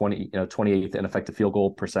team, 28th in effective field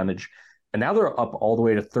goal percentage. And now they're up all the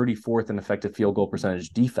way to 34th in effective field goal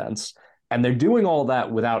percentage defense. And they're doing all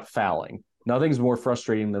that without fouling. Nothing's more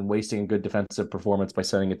frustrating than wasting a good defensive performance by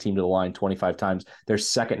sending a team to the line 25 times. They're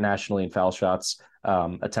second nationally in foul shots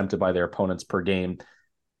attempted by their opponents per game.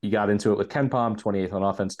 You got into it with KenPom, 28th on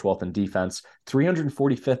offense, 12th in defense,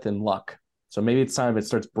 345th in luck. So maybe it's time it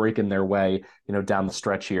starts breaking their way, down the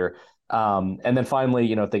stretch here. And then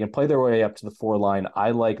finally, if they can play their way up to the 4 line, I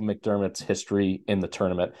like McDermott's history in the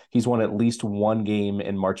tournament. He's won at least 1 game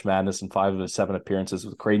in March Madness in 5 of his 7 appearances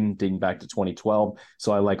with Creighton, dating back to 2012.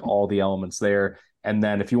 So I like all the elements there. And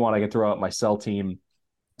then if you want, I can throw out my cell team,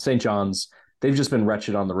 St. John's. They've just been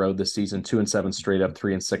wretched on the road this season, 2-7 straight up,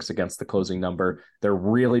 3-6 against the closing number. They're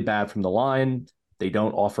really bad from the line. They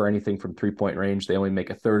don't offer anything from 3-point range. They only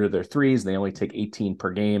make a third of their threes. They only take 18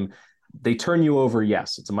 per game. They turn you over,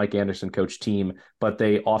 yes. It's a Mike Anderson coach team, but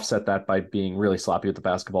they offset that by being really sloppy with the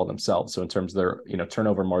basketball themselves. So in terms of their,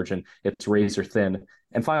 turnover margin, it's razor thin.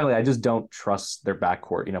 And finally, I just don't trust their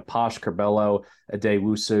backcourt. Posh, Curbelo,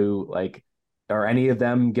 Adewusu, are any of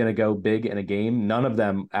them going to go big in a game? None of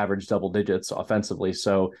them average double digits offensively.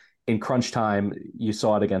 So in crunch time, you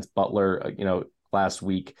saw it against Butler, last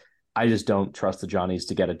week. I just don't trust the Johnnies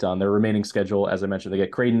to get it done. Their remaining schedule, as I mentioned, they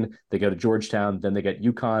get Creighton, they go to Georgetown, then they get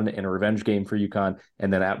UConn in a revenge game for UConn,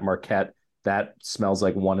 and then at Marquette. That smells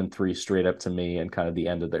like 1-3 straight up to me and kind of the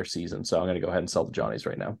end of their season. So I'm going to go ahead and sell the Johnnies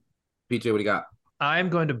right now. PJ, what do you got? I'm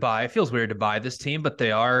going to buy. It feels weird to buy this team, but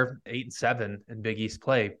they are 8-7 in Big East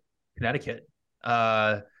play. Connecticut.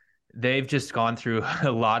 They've just gone through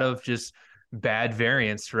a lot of just bad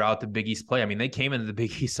variance throughout the Big East play. I mean, they came into the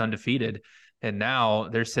Big East undefeated, and now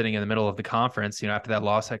they're sitting in the middle of the conference, after that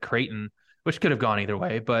loss at Creighton, which could have gone either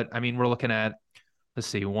way. But I mean, we're looking at, let's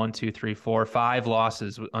see, 1, 2, 3, 4, 5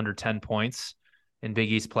 losses under 10 points in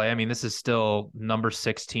Big East play. I mean, this is still number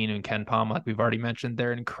 16 in KenPom, like we've already mentioned.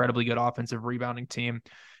 They're an incredibly good offensive rebounding team,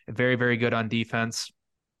 very, very good on defense.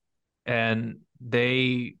 And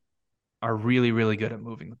they are really, really good at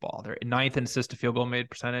moving the ball. They're 9th in assist to field goal made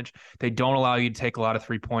percentage. They don't allow you to take a lot of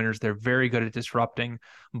 3-pointers. They're very good at disrupting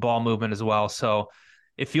ball movement as well. So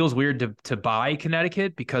it feels weird to buy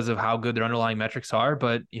Connecticut because of how good their underlying metrics are.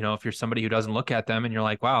 But, if you're somebody who doesn't look at them and you're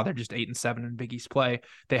like, wow, they're just 8-7 in Big East play.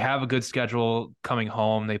 They have a good schedule coming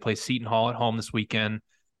home. They play Seton Hall at home this weekend,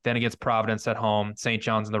 then against Providence at home, St.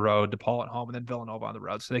 John's on the road, DePaul at home, and then Villanova on the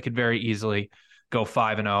road. So they could very easily go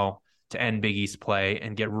 5-0 to end Big East play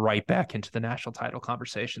and get right back into the national title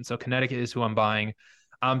conversation. So Connecticut is who I'm buying.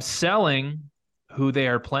 I'm selling who they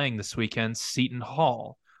are playing this weekend, Seton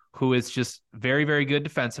Hall, who is just very, very good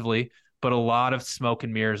defensively, but a lot of smoke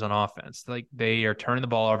and mirrors on offense. They are turning the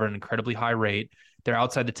ball over at an incredibly high rate. They're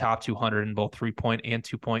outside the top 200 in both 3-point and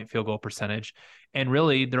 2-point field goal percentage. And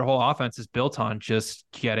really, their whole offense is built on just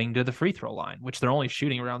getting to the free throw line, which they're only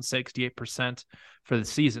shooting around 68% for the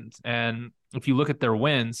season. And if you look at their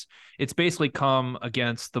wins, it's basically come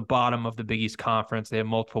against the bottom of the Big East Conference. They have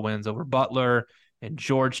multiple wins over Butler and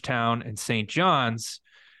Georgetown and St. John's,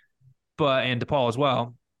 and DePaul as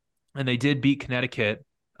well. And they did beat Connecticut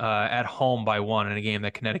at home by 1 in a game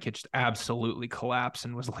that Connecticut just absolutely collapsed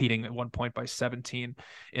and was leading at 1 point by 17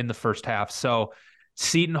 in the first half. So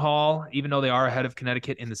Seton Hall, even though they are ahead of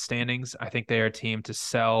Connecticut in the standings, I think they are a team to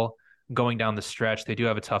sell going down the stretch. They do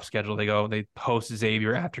have a tough schedule. They host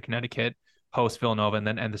Xavier after Connecticut, host Villanova, and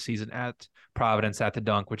then end the season at Providence at the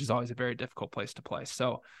Dunk, which is always a very difficult place to play.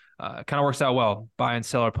 So it kind of works out well. Buy and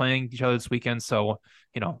sell are playing each other this weekend. So,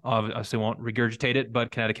 obviously won't regurgitate it,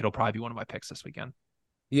 but Connecticut will probably be one of my picks this weekend.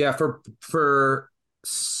 Yeah, for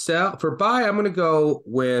buy, I'm going to go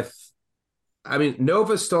with,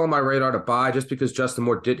 Nova's still on my radar to buy just because Justin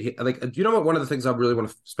Moore did one of the things I really want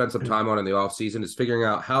to spend some time on in the offseason is figuring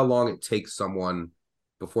out how long it takes someone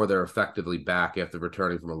before they're effectively back after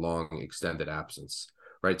returning from a long extended absence,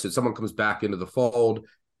 right? So someone comes back into the fold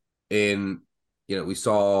we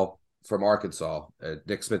saw from Arkansas,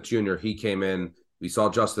 Nick Smith Jr., he came in, we saw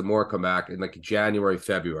Justin Moore come back in January,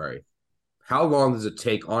 February. How long does it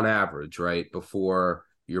take on average, right, before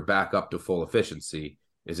you're back up to full efficiency?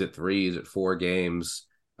 Is it 3? Is it 4 games?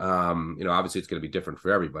 Obviously it's going to be different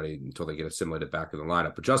for everybody until they get assimilated back in the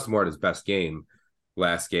lineup. But Justin Moore had his best game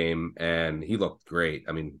last game, and he looked great.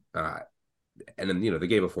 And then, the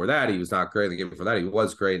game before that, he was not great. The game before that, he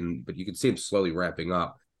was great. But you can see him slowly ramping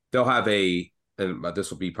up. They'll have and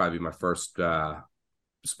this will be probably my first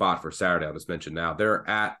spot for Saturday. I'll just mention now. They're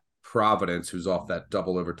at Providence, who's off that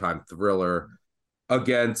double overtime thriller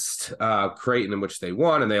against Creighton, in which they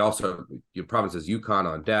won. And they also, Providence has UConn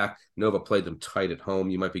on deck. Nova played them tight at home.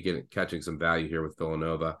 You might be catching some value here with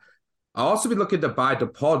Villanova. I'll also be looking to buy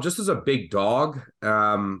DePaul just as a big dog.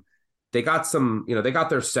 They got they got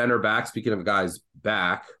their center back. Speaking of guys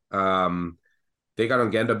back, they got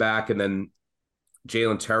Ongenda back, and then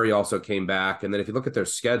Jalen Terry also came back. And then if you look at their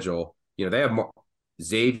schedule, they have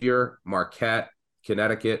Xavier, Marquette,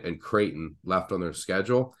 Connecticut, and Creighton left on their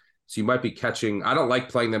schedule. So you might be catching, I don't like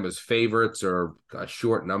playing them as favorites or a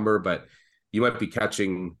short number, but you might be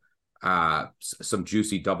catching some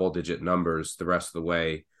juicy double-digit numbers the rest of the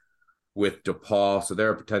way with DePaul. So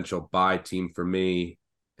they're a potential buy team for me.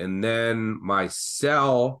 And then my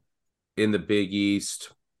sell in the Big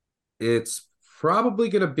East, it's probably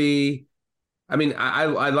going to be, I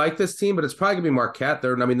like this team, but it's probably going to be Marquette.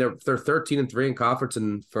 They're 13-3 in conference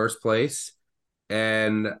in first place.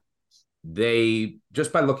 And they,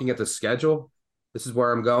 just by looking at the schedule, this is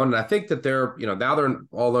where I'm going. And I think that they're, now they're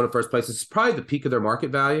all alone in first place. It's probably the peak of their market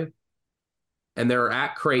value. And they're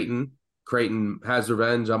at Creighton. Creighton has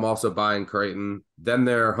revenge. I'm also buying Creighton. Then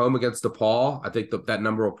they're home against DePaul. I think that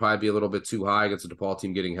number will probably be a little bit too high against the DePaul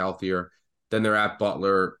team getting healthier. Then they're at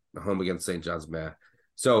Butler, home against St. John's Meh.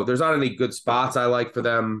 So there's not any good spots I like for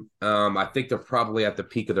them. I think they're probably at the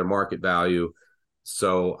peak of their market value.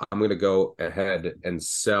 So I'm going to go ahead and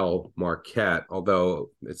sell Marquette,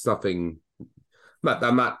 although it's nothing.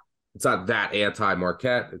 It's not that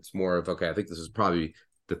anti-Marquette. It's more of, okay, I think this is probably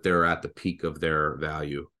that they're at the peak of their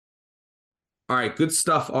value. All right, good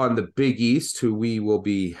stuff on the Big East, who we will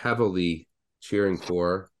be heavily cheering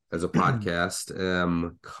for as a podcast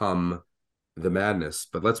come the madness.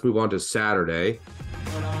 But let's move on to Saturday.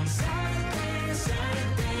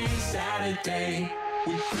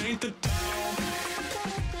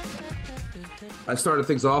 I started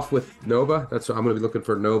things off with Nova. That's what I'm going to be looking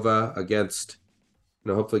for. Nova against,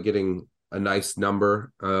 hopefully getting a nice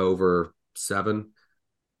number over 7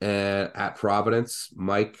 at Providence.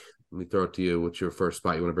 Mike, let me throw it to you. What's your first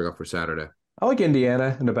spot you want to bring up for Saturday? I like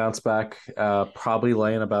Indiana in a bounce back, probably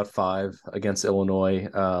laying about 5 against Illinois.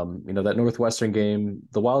 That Northwestern game,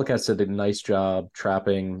 the Wildcats did a nice job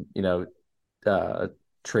trapping,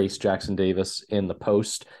 Trace Jackson Davis in the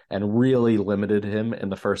post and really limited him in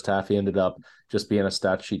the first half. He ended up just being a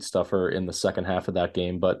stat sheet stuffer in the second half of that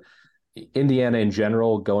game. But Indiana in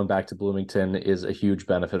general, going back to Bloomington, is a huge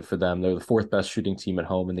benefit for them. They're the 4th best shooting team at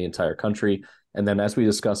home in the entire country. And then, as we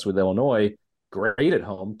discussed with Illinois, great at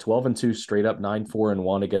home, 12-2 straight up,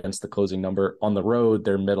 9-4-1 against the closing number. On the road,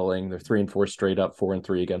 they're middling. They're 3-4 straight up,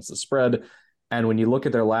 4-3 against the spread. And when you look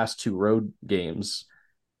at their last 2 road games,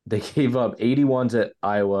 they gave up 81 to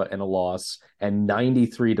Iowa in a loss and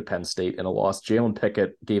 93 to Penn State in a loss. Jalen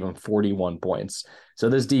Pickett gave them 41 points. So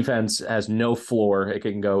this defense has no floor. It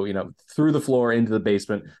can go, through the floor into the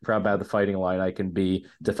basement for how bad the Fighting Illini can be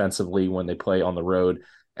defensively when they play on the road.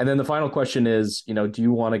 And then the final question is, do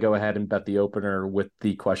you want to go ahead and bet the opener with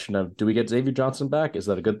the question of, do we get Xavier Johnson back? Is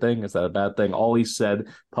that a good thing? Is that a bad thing? All he said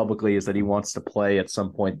publicly is that he wants to play at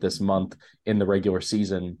some point this month in the regular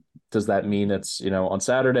season. Does that mean it's, on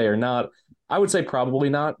Saturday or not? I would say probably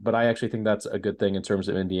not, but I actually think that's a good thing in terms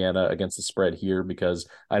of Indiana against the spread here, because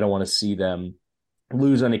I don't want to see them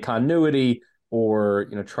lose any continuity or,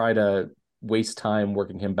 try to waste time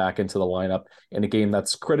working him back into the lineup in a game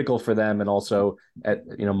that's critical for them. And also at,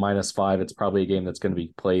 -5, it's probably a game that's going to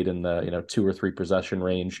be played in the, 2 or 3 possession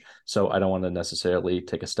range. So I don't want to necessarily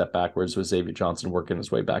take a step backwards with Xavier Johnson working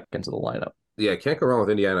his way back into the lineup. Yeah, can't go wrong with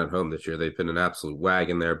Indiana at home this year. They've been an absolute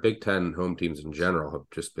wagon there. Big Ten home teams in general have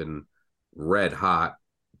just been red hot.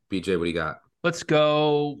 BJ, what do you got? Let's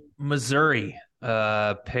go Missouri.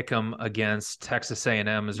 Pick them against Texas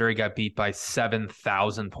A&M. Missouri got beat by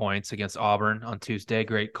 7,000 points against Auburn on Tuesday.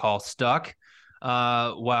 Great call, stuck.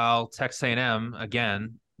 While Texas A&M,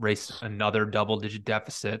 again, raced another double-digit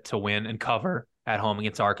deficit to win and cover at home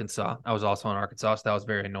against Arkansas. I was also in Arkansas, so that was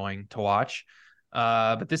very annoying to watch.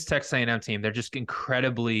 But this Texas A&M team, they're just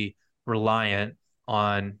incredibly reliant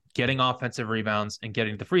on getting offensive rebounds and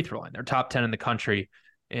getting to the free throw line. They're top 10 in the country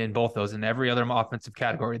in both those. In every other offensive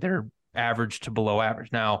category, they're average to below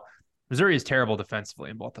average. Now, Missouri is terrible defensively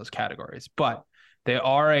in both those categories, but they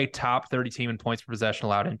are a top 30 team in points per possession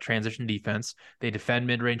allowed in transition defense. They defend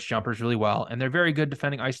mid-range jumpers really well, and they're very good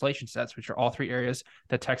defending isolation sets, which are all 3 areas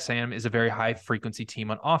that Texas A&M is a very high-frequency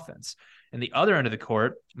team on offense. And the other end of the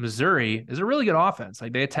court, Missouri is a really good offense.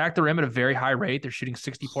 Like they attack the rim at a very high rate. They're shooting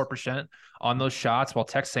 64% on those shots, while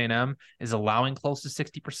Texas A&M is allowing close to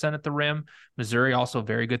 60% at the rim. Missouri also a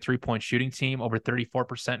very good three-point shooting team, over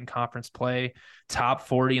 34% in conference play, top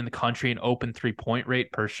 40 in the country in open three-point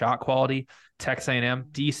rate per shot quality. Texas A&M,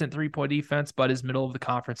 decent three-point defense, but is middle of the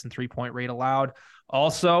conference in three-point rate allowed.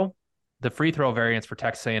 Also, the free throw variance for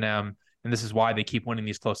Texas A&M, and this is why they keep winning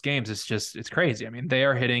these close games, it's crazy. I mean, they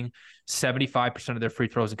are hitting 75% of their free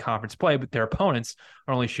throws in conference play, but their opponents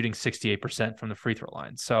are only shooting 68% from the free throw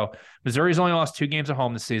line. So Missouri's only lost 2 games at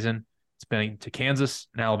home this season. It's been to Kansas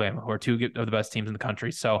and Alabama, who are 2 of the best teams in the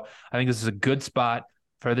country. So I think this is a good spot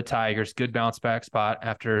for the Tigers, good bounce back spot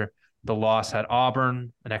after the loss at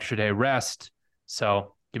Auburn, an extra day rest.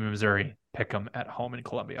 So give me Missouri, pick them at home in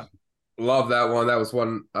Columbia. Love that one. That was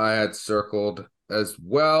one I had circled as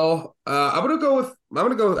well. I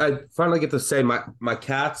finally get to say my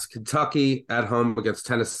Cats, Kentucky at home against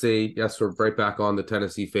Tennessee. Yes, we're right back on the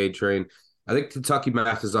Tennessee fade train. I think Kentucky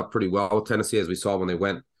matches up pretty well with Tennessee, as we saw when they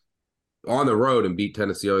went on the road and beat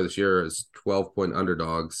Tennessee earlier this year as 12-point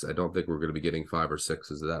underdogs. I don't think we're going to be getting 5 or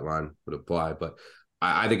 6 as that line would apply, but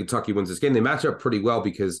I think Kentucky wins this game. They match up pretty well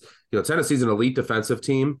because, Tennessee's an elite defensive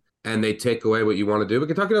team and they take away what you want to do. But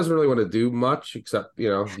Kentucky doesn't really want to do much except,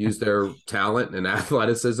 use their talent and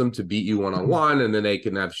athleticism to beat you one-on-one. And then they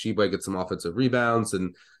can have Sheba get some offensive rebounds.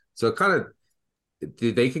 And so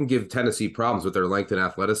they can give Tennessee problems with their length and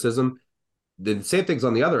athleticism. The same thing's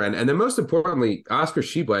on the other end. And then most importantly, Oscar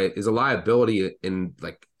Sheba is a liability in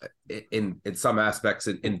some aspects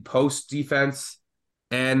in post defense,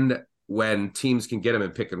 and when teams can get him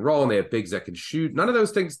in pick and roll and they have bigs that can shoot. None of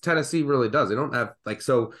those things Tennessee really does. They don't have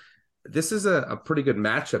so this is a pretty good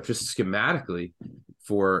matchup just schematically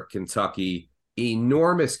for Kentucky.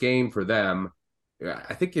 Enormous game for them.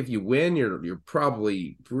 I think if you win, you're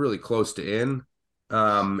probably really close to in.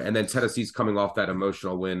 And then Tennessee's coming off that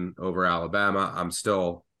emotional win over Alabama. I'm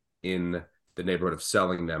still in the neighborhood of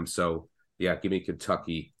selling them. So yeah, give me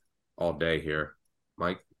Kentucky all day here.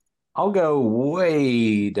 Mike? I'll go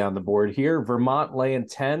way down the board here. Vermont laying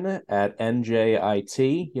 10 at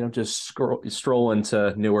NJIT. Just stroll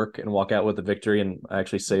into Newark and walk out with a victory. And I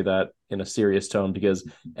actually say that in a serious tone because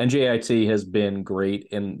NJIT has been great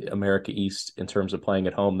in America East in terms of playing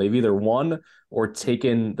at home. They've either won or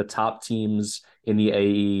taken the top teams in the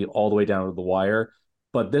AE all the way down to the wire.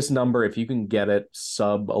 But this number, if you can get it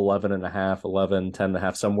sub 11.5, 11,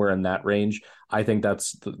 10.5, somewhere in that range, I think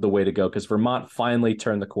that's the way to go because Vermont finally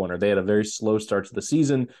turned the corner. They had a very slow start to the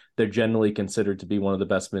season. They're generally considered to be one of the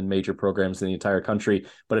best mid-major programs in the entire country,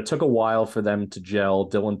 but it took a while for them to gel.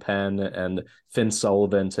 Dylan Penn and Finn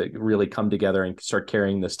Sullivan to really come together and start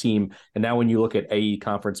carrying this team. And now when you look at AE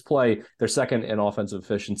conference play, they're second in offensive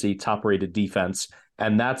efficiency, top-rated defense.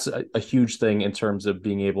 And that's a huge thing in terms of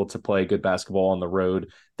being able to play good basketball on the road.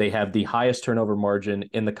 They have the highest turnover margin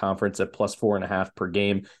in the conference at plus 4.5 per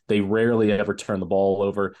game. They rarely ever turn the ball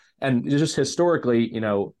over. And just historically,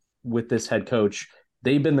 with this head coach,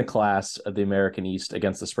 they've been the class of the American East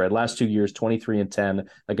against the spread. Last 2 years, 23-10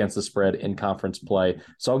 against the spread in conference play.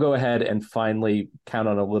 So I'll go ahead and finally count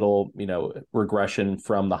on a little, regression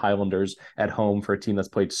from the Highlanders at home for a team that's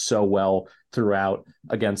played so well throughout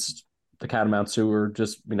against the Catamounts, who are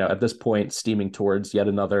just, at this point steaming towards yet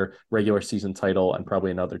another regular season title and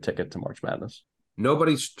probably another ticket to March Madness.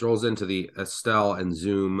 Nobody strolls into the Estelle and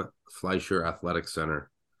Zoom Fleischer Athletic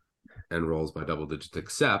Center and rolls by double digits,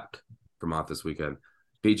 except Vermont this weekend.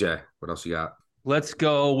 BJ, what else you got? Let's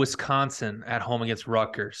go Wisconsin at home against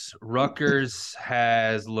Rutgers. Rutgers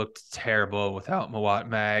has looked terrible without Mawot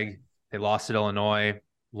Mag. They lost at Illinois.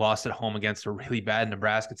 Lost at home against a really bad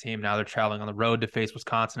Nebraska team. Now they're traveling on the road to face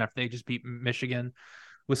Wisconsin after they just beat Michigan.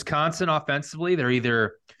 Wisconsin offensively, they're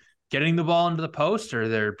either getting the ball into the post or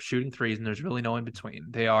they're shooting threes, and there's really no in between.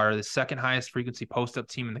 They are the second highest frequency post-up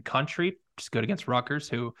team in the country, which is good against Rutgers,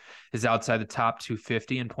 who is outside the top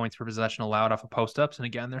 250 in points per possession allowed off of post-ups. And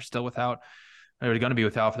again, they're going to be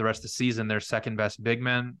without for the rest of the season. Their second best big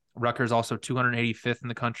men. Rutgers also 285th in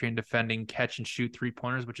the country in defending catch and shoot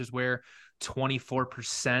three-pointers, which is where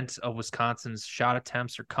 24% of Wisconsin's shot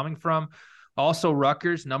attempts are coming from. Also,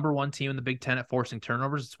 Rutgers, number 1 team in the Big Ten at forcing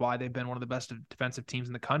turnovers. It's why they've been one of the best defensive teams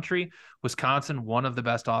in the country. Wisconsin, one of the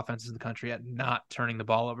best offenses in the country at not turning the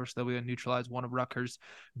ball over. So they'll be neutralize one of Rutgers'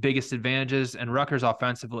 biggest advantages. And Rutgers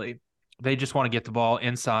offensively, they just want to get the ball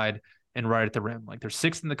inside and right at the rim. Like they're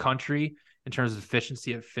 6th in the country in terms of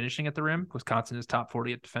efficiency of finishing at the rim. Wisconsin is top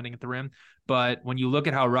 40 at defending at the rim. But when you look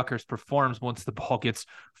at how Rutgers performs once the ball gets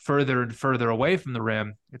further and further away from the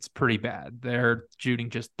rim, it's pretty bad. They're shooting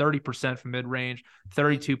just 30% from mid-range,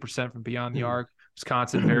 32% from beyond the arc,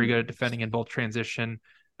 Wisconsin, very good at defending in both transition,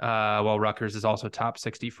 while Rutgers is also top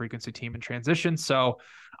 60 frequency team in transition. So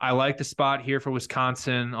I like the spot here for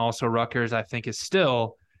Wisconsin. Also, Rutgers, I think, is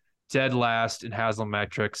still dead last in Haslam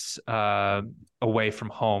metrics, away from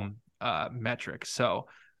home metrics. So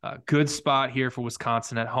good spot here for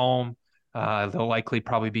Wisconsin at home. They'll likely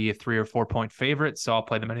probably be a 3 or 4 point favorite. So I'll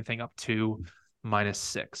play them anything up to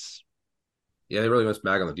 -6. Yeah, they really missed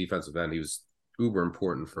Mag on the defensive end. He was uber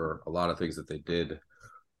important for a lot of things that they did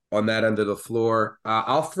on that end of the floor.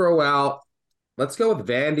 I'll throw out, let's go with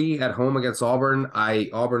Vandy at home against Auburn.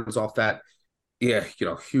 Auburn's off that,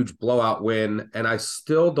 huge blowout win, and I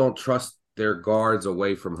still don't trust their guards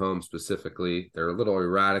away from home specifically. They're a little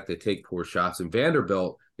erratic. They take poor shots. And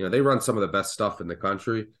Vanderbilt, they run some of the best stuff in the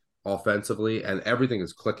country offensively, and everything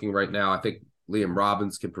is clicking right now. I think Liam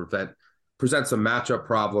Robbins can present some matchup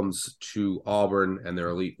problems to Auburn and their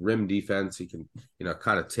elite rim defense. He can,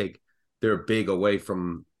 kind of take their big away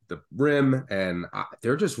from the rim, and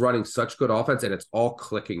they're just running such good offense, and it's all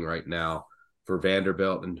clicking right now for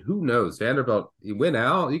Vanderbilt. And who knows, Vanderbilt, you win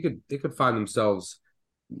out, they could find themselves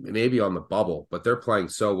maybe on the bubble, but they're playing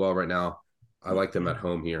so well right now. I like them at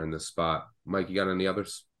home here in this spot. Mike, you got any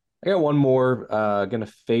others? I got one more. Going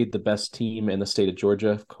to fade the best team in the state of Georgia,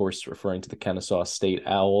 of course, referring to the Kennesaw State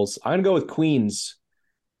Owls. I'm going to go with Queens,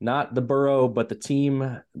 not the borough, but the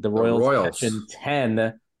team. The Royals. Catching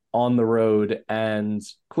 10 on the road, and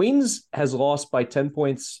Queens has lost by 10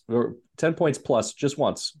 points or 10 points plus just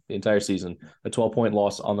once the entire season. A 12-point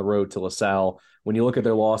loss on the road to LaSalle. When you look at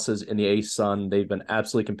their losses in the ASUN, they've been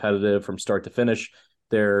absolutely competitive from start to finish.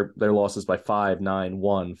 Their losses by 5, 9,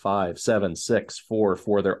 1, 5, 7, 6, 4,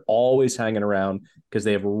 4. They're always hanging around because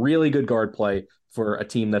they have really good guard play for a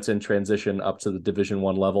team that's in transition up to the Division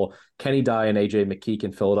I level. Kenny Dye and AJ McKee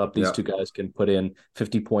can fill it up. These two guys can put in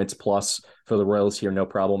 50 points plus for the Royals here, no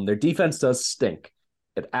problem. Their defense does stink.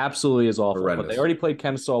 It absolutely is awful. Horrendous. But they already played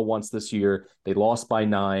Kennesaw once this year. They lost by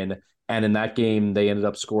 9. And in that game, they ended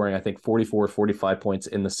up scoring, I think, 44, 45 points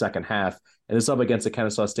in the second half. And it's up against a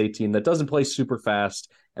Kennesaw State team that doesn't play super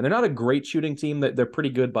fast. And they're not a great shooting team. They're pretty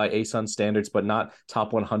good by ASUN standards, but not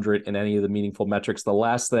top 100 in any of the meaningful metrics. The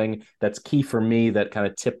last thing that's key for me that kind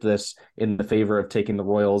of tipped this in the favor of taking the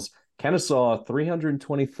Royals, Kennesaw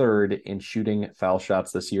 323rd in shooting foul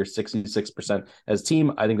shots this year, 66% as a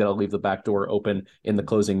team. I think that'll leave the back door open in the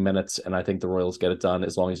closing minutes, and I think the Royals get it done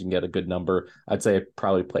as long as you can get a good number. I'd say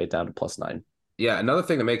probably play it down to +9. Yeah, another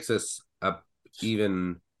thing that makes this a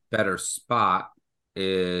even better spot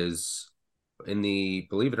is in the,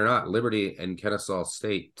 believe it or not, Liberty and Kennesaw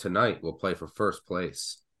State tonight will play for first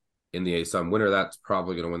place in the ASUN. Winner, that's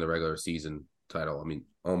probably going to win the regular season title. I mean,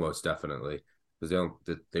 almost definitely. Because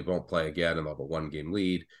they won't play again and they'll have a 1-game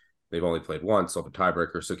lead. They've only played once, so a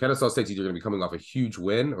tiebreaker. So Kennesaw State's either going to be coming off a huge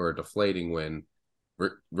win or a deflating win.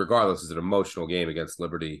 Regardless, it's an emotional game against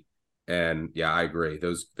Liberty. And yeah, I agree.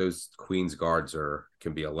 Those Queens guards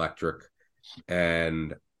can be electric.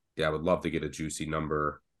 And yeah, I would love to get a juicy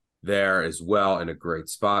number there as well in a great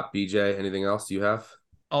spot. BJ, anything else you have?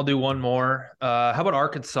 I'll do one more. How about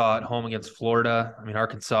Arkansas at home against Florida? I mean,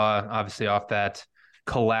 Arkansas obviously off that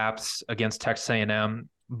collapse against Texas A&M,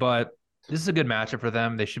 but this is a good matchup for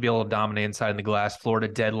them. They should be able to dominate inside in the glass. Florida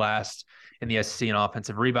dead last in the SEC in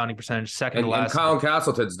offensive rebounding percentage, second to last. And Colin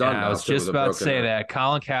Castleton's done. I was just about to say that.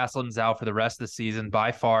 Colin Castleton's out for the rest of the season.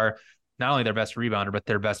 By far, not only their best rebounder, but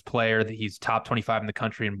their best player. He's top 25 in the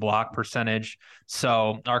country in block percentage.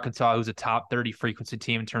 So Arkansas, who's a top 30 frequency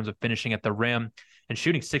team in terms of finishing at the rim and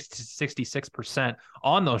shooting 66%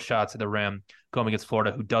 on those shots at the rim, going against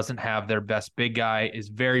Florida, who doesn't have their best big guy, is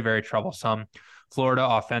very, very troublesome. Florida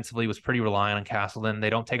offensively was pretty reliant on Castleton. They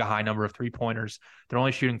don't take a high number of three-pointers. They're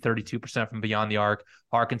only shooting 32% from beyond the arc.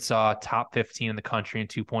 Arkansas, top 15 in the country in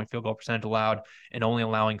two-point field goal percentage allowed, and only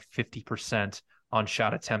allowing 50% on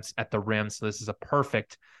shot attempts at the rim. So this is a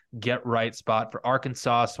perfect get-right spot for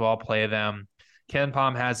Arkansas, so I'll play them.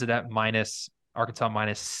 KenPom has it at Arkansas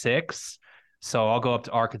 -6. So I'll go up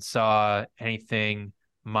to Arkansas, anything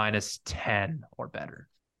 -10 or better.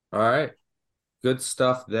 All right. Good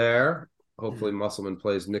stuff there. Hopefully Musselman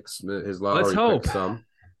plays his lottery. Let's hope. Some.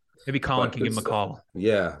 Maybe Colin can give him a call.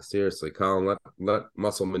 Yeah, seriously. Colin, let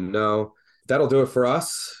Musselman know. That'll do it for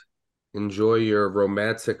us. Enjoy your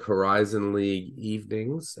romantic Horizon League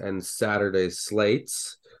evenings and Saturday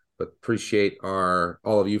slates. But appreciate all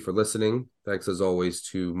of you for listening. Thanks as always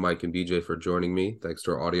to Mike and BJ for joining me. Thanks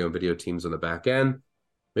to our audio and video teams on the back end.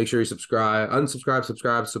 Make sure you subscribe, unsubscribe,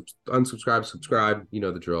 subscribe. You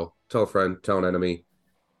know the drill. Tell a friend, tell an enemy.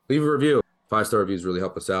 Leave a review. 5-star reviews really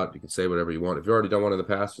help us out. You can say whatever you want. If you've already done one in the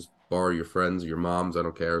past, just borrow your friends or your mom's, I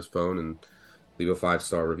don't care, his phone, and leave a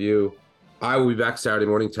 5-star review. I will be back Saturday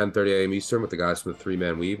morning, 10:30 a.m. Eastern, with the guys from the Three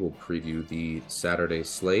Man Weave. We'll preview the Saturday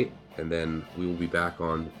slate, and then we will be back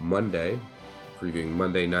on Monday, previewing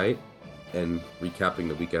Monday night and recapping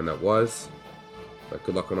the weekend that was. But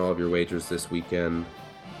good luck on all of your wagers this weekend.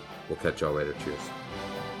 We'll catch y'all later. Cheers.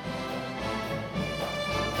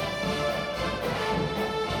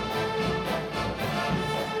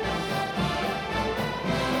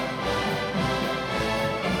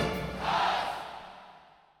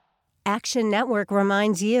 Action Network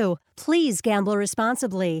reminds you, please gamble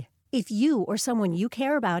responsibly. If you or someone you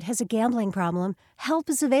care about has a gambling problem, help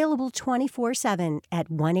is available 24/7 at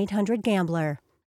 1-800-GAMBLER.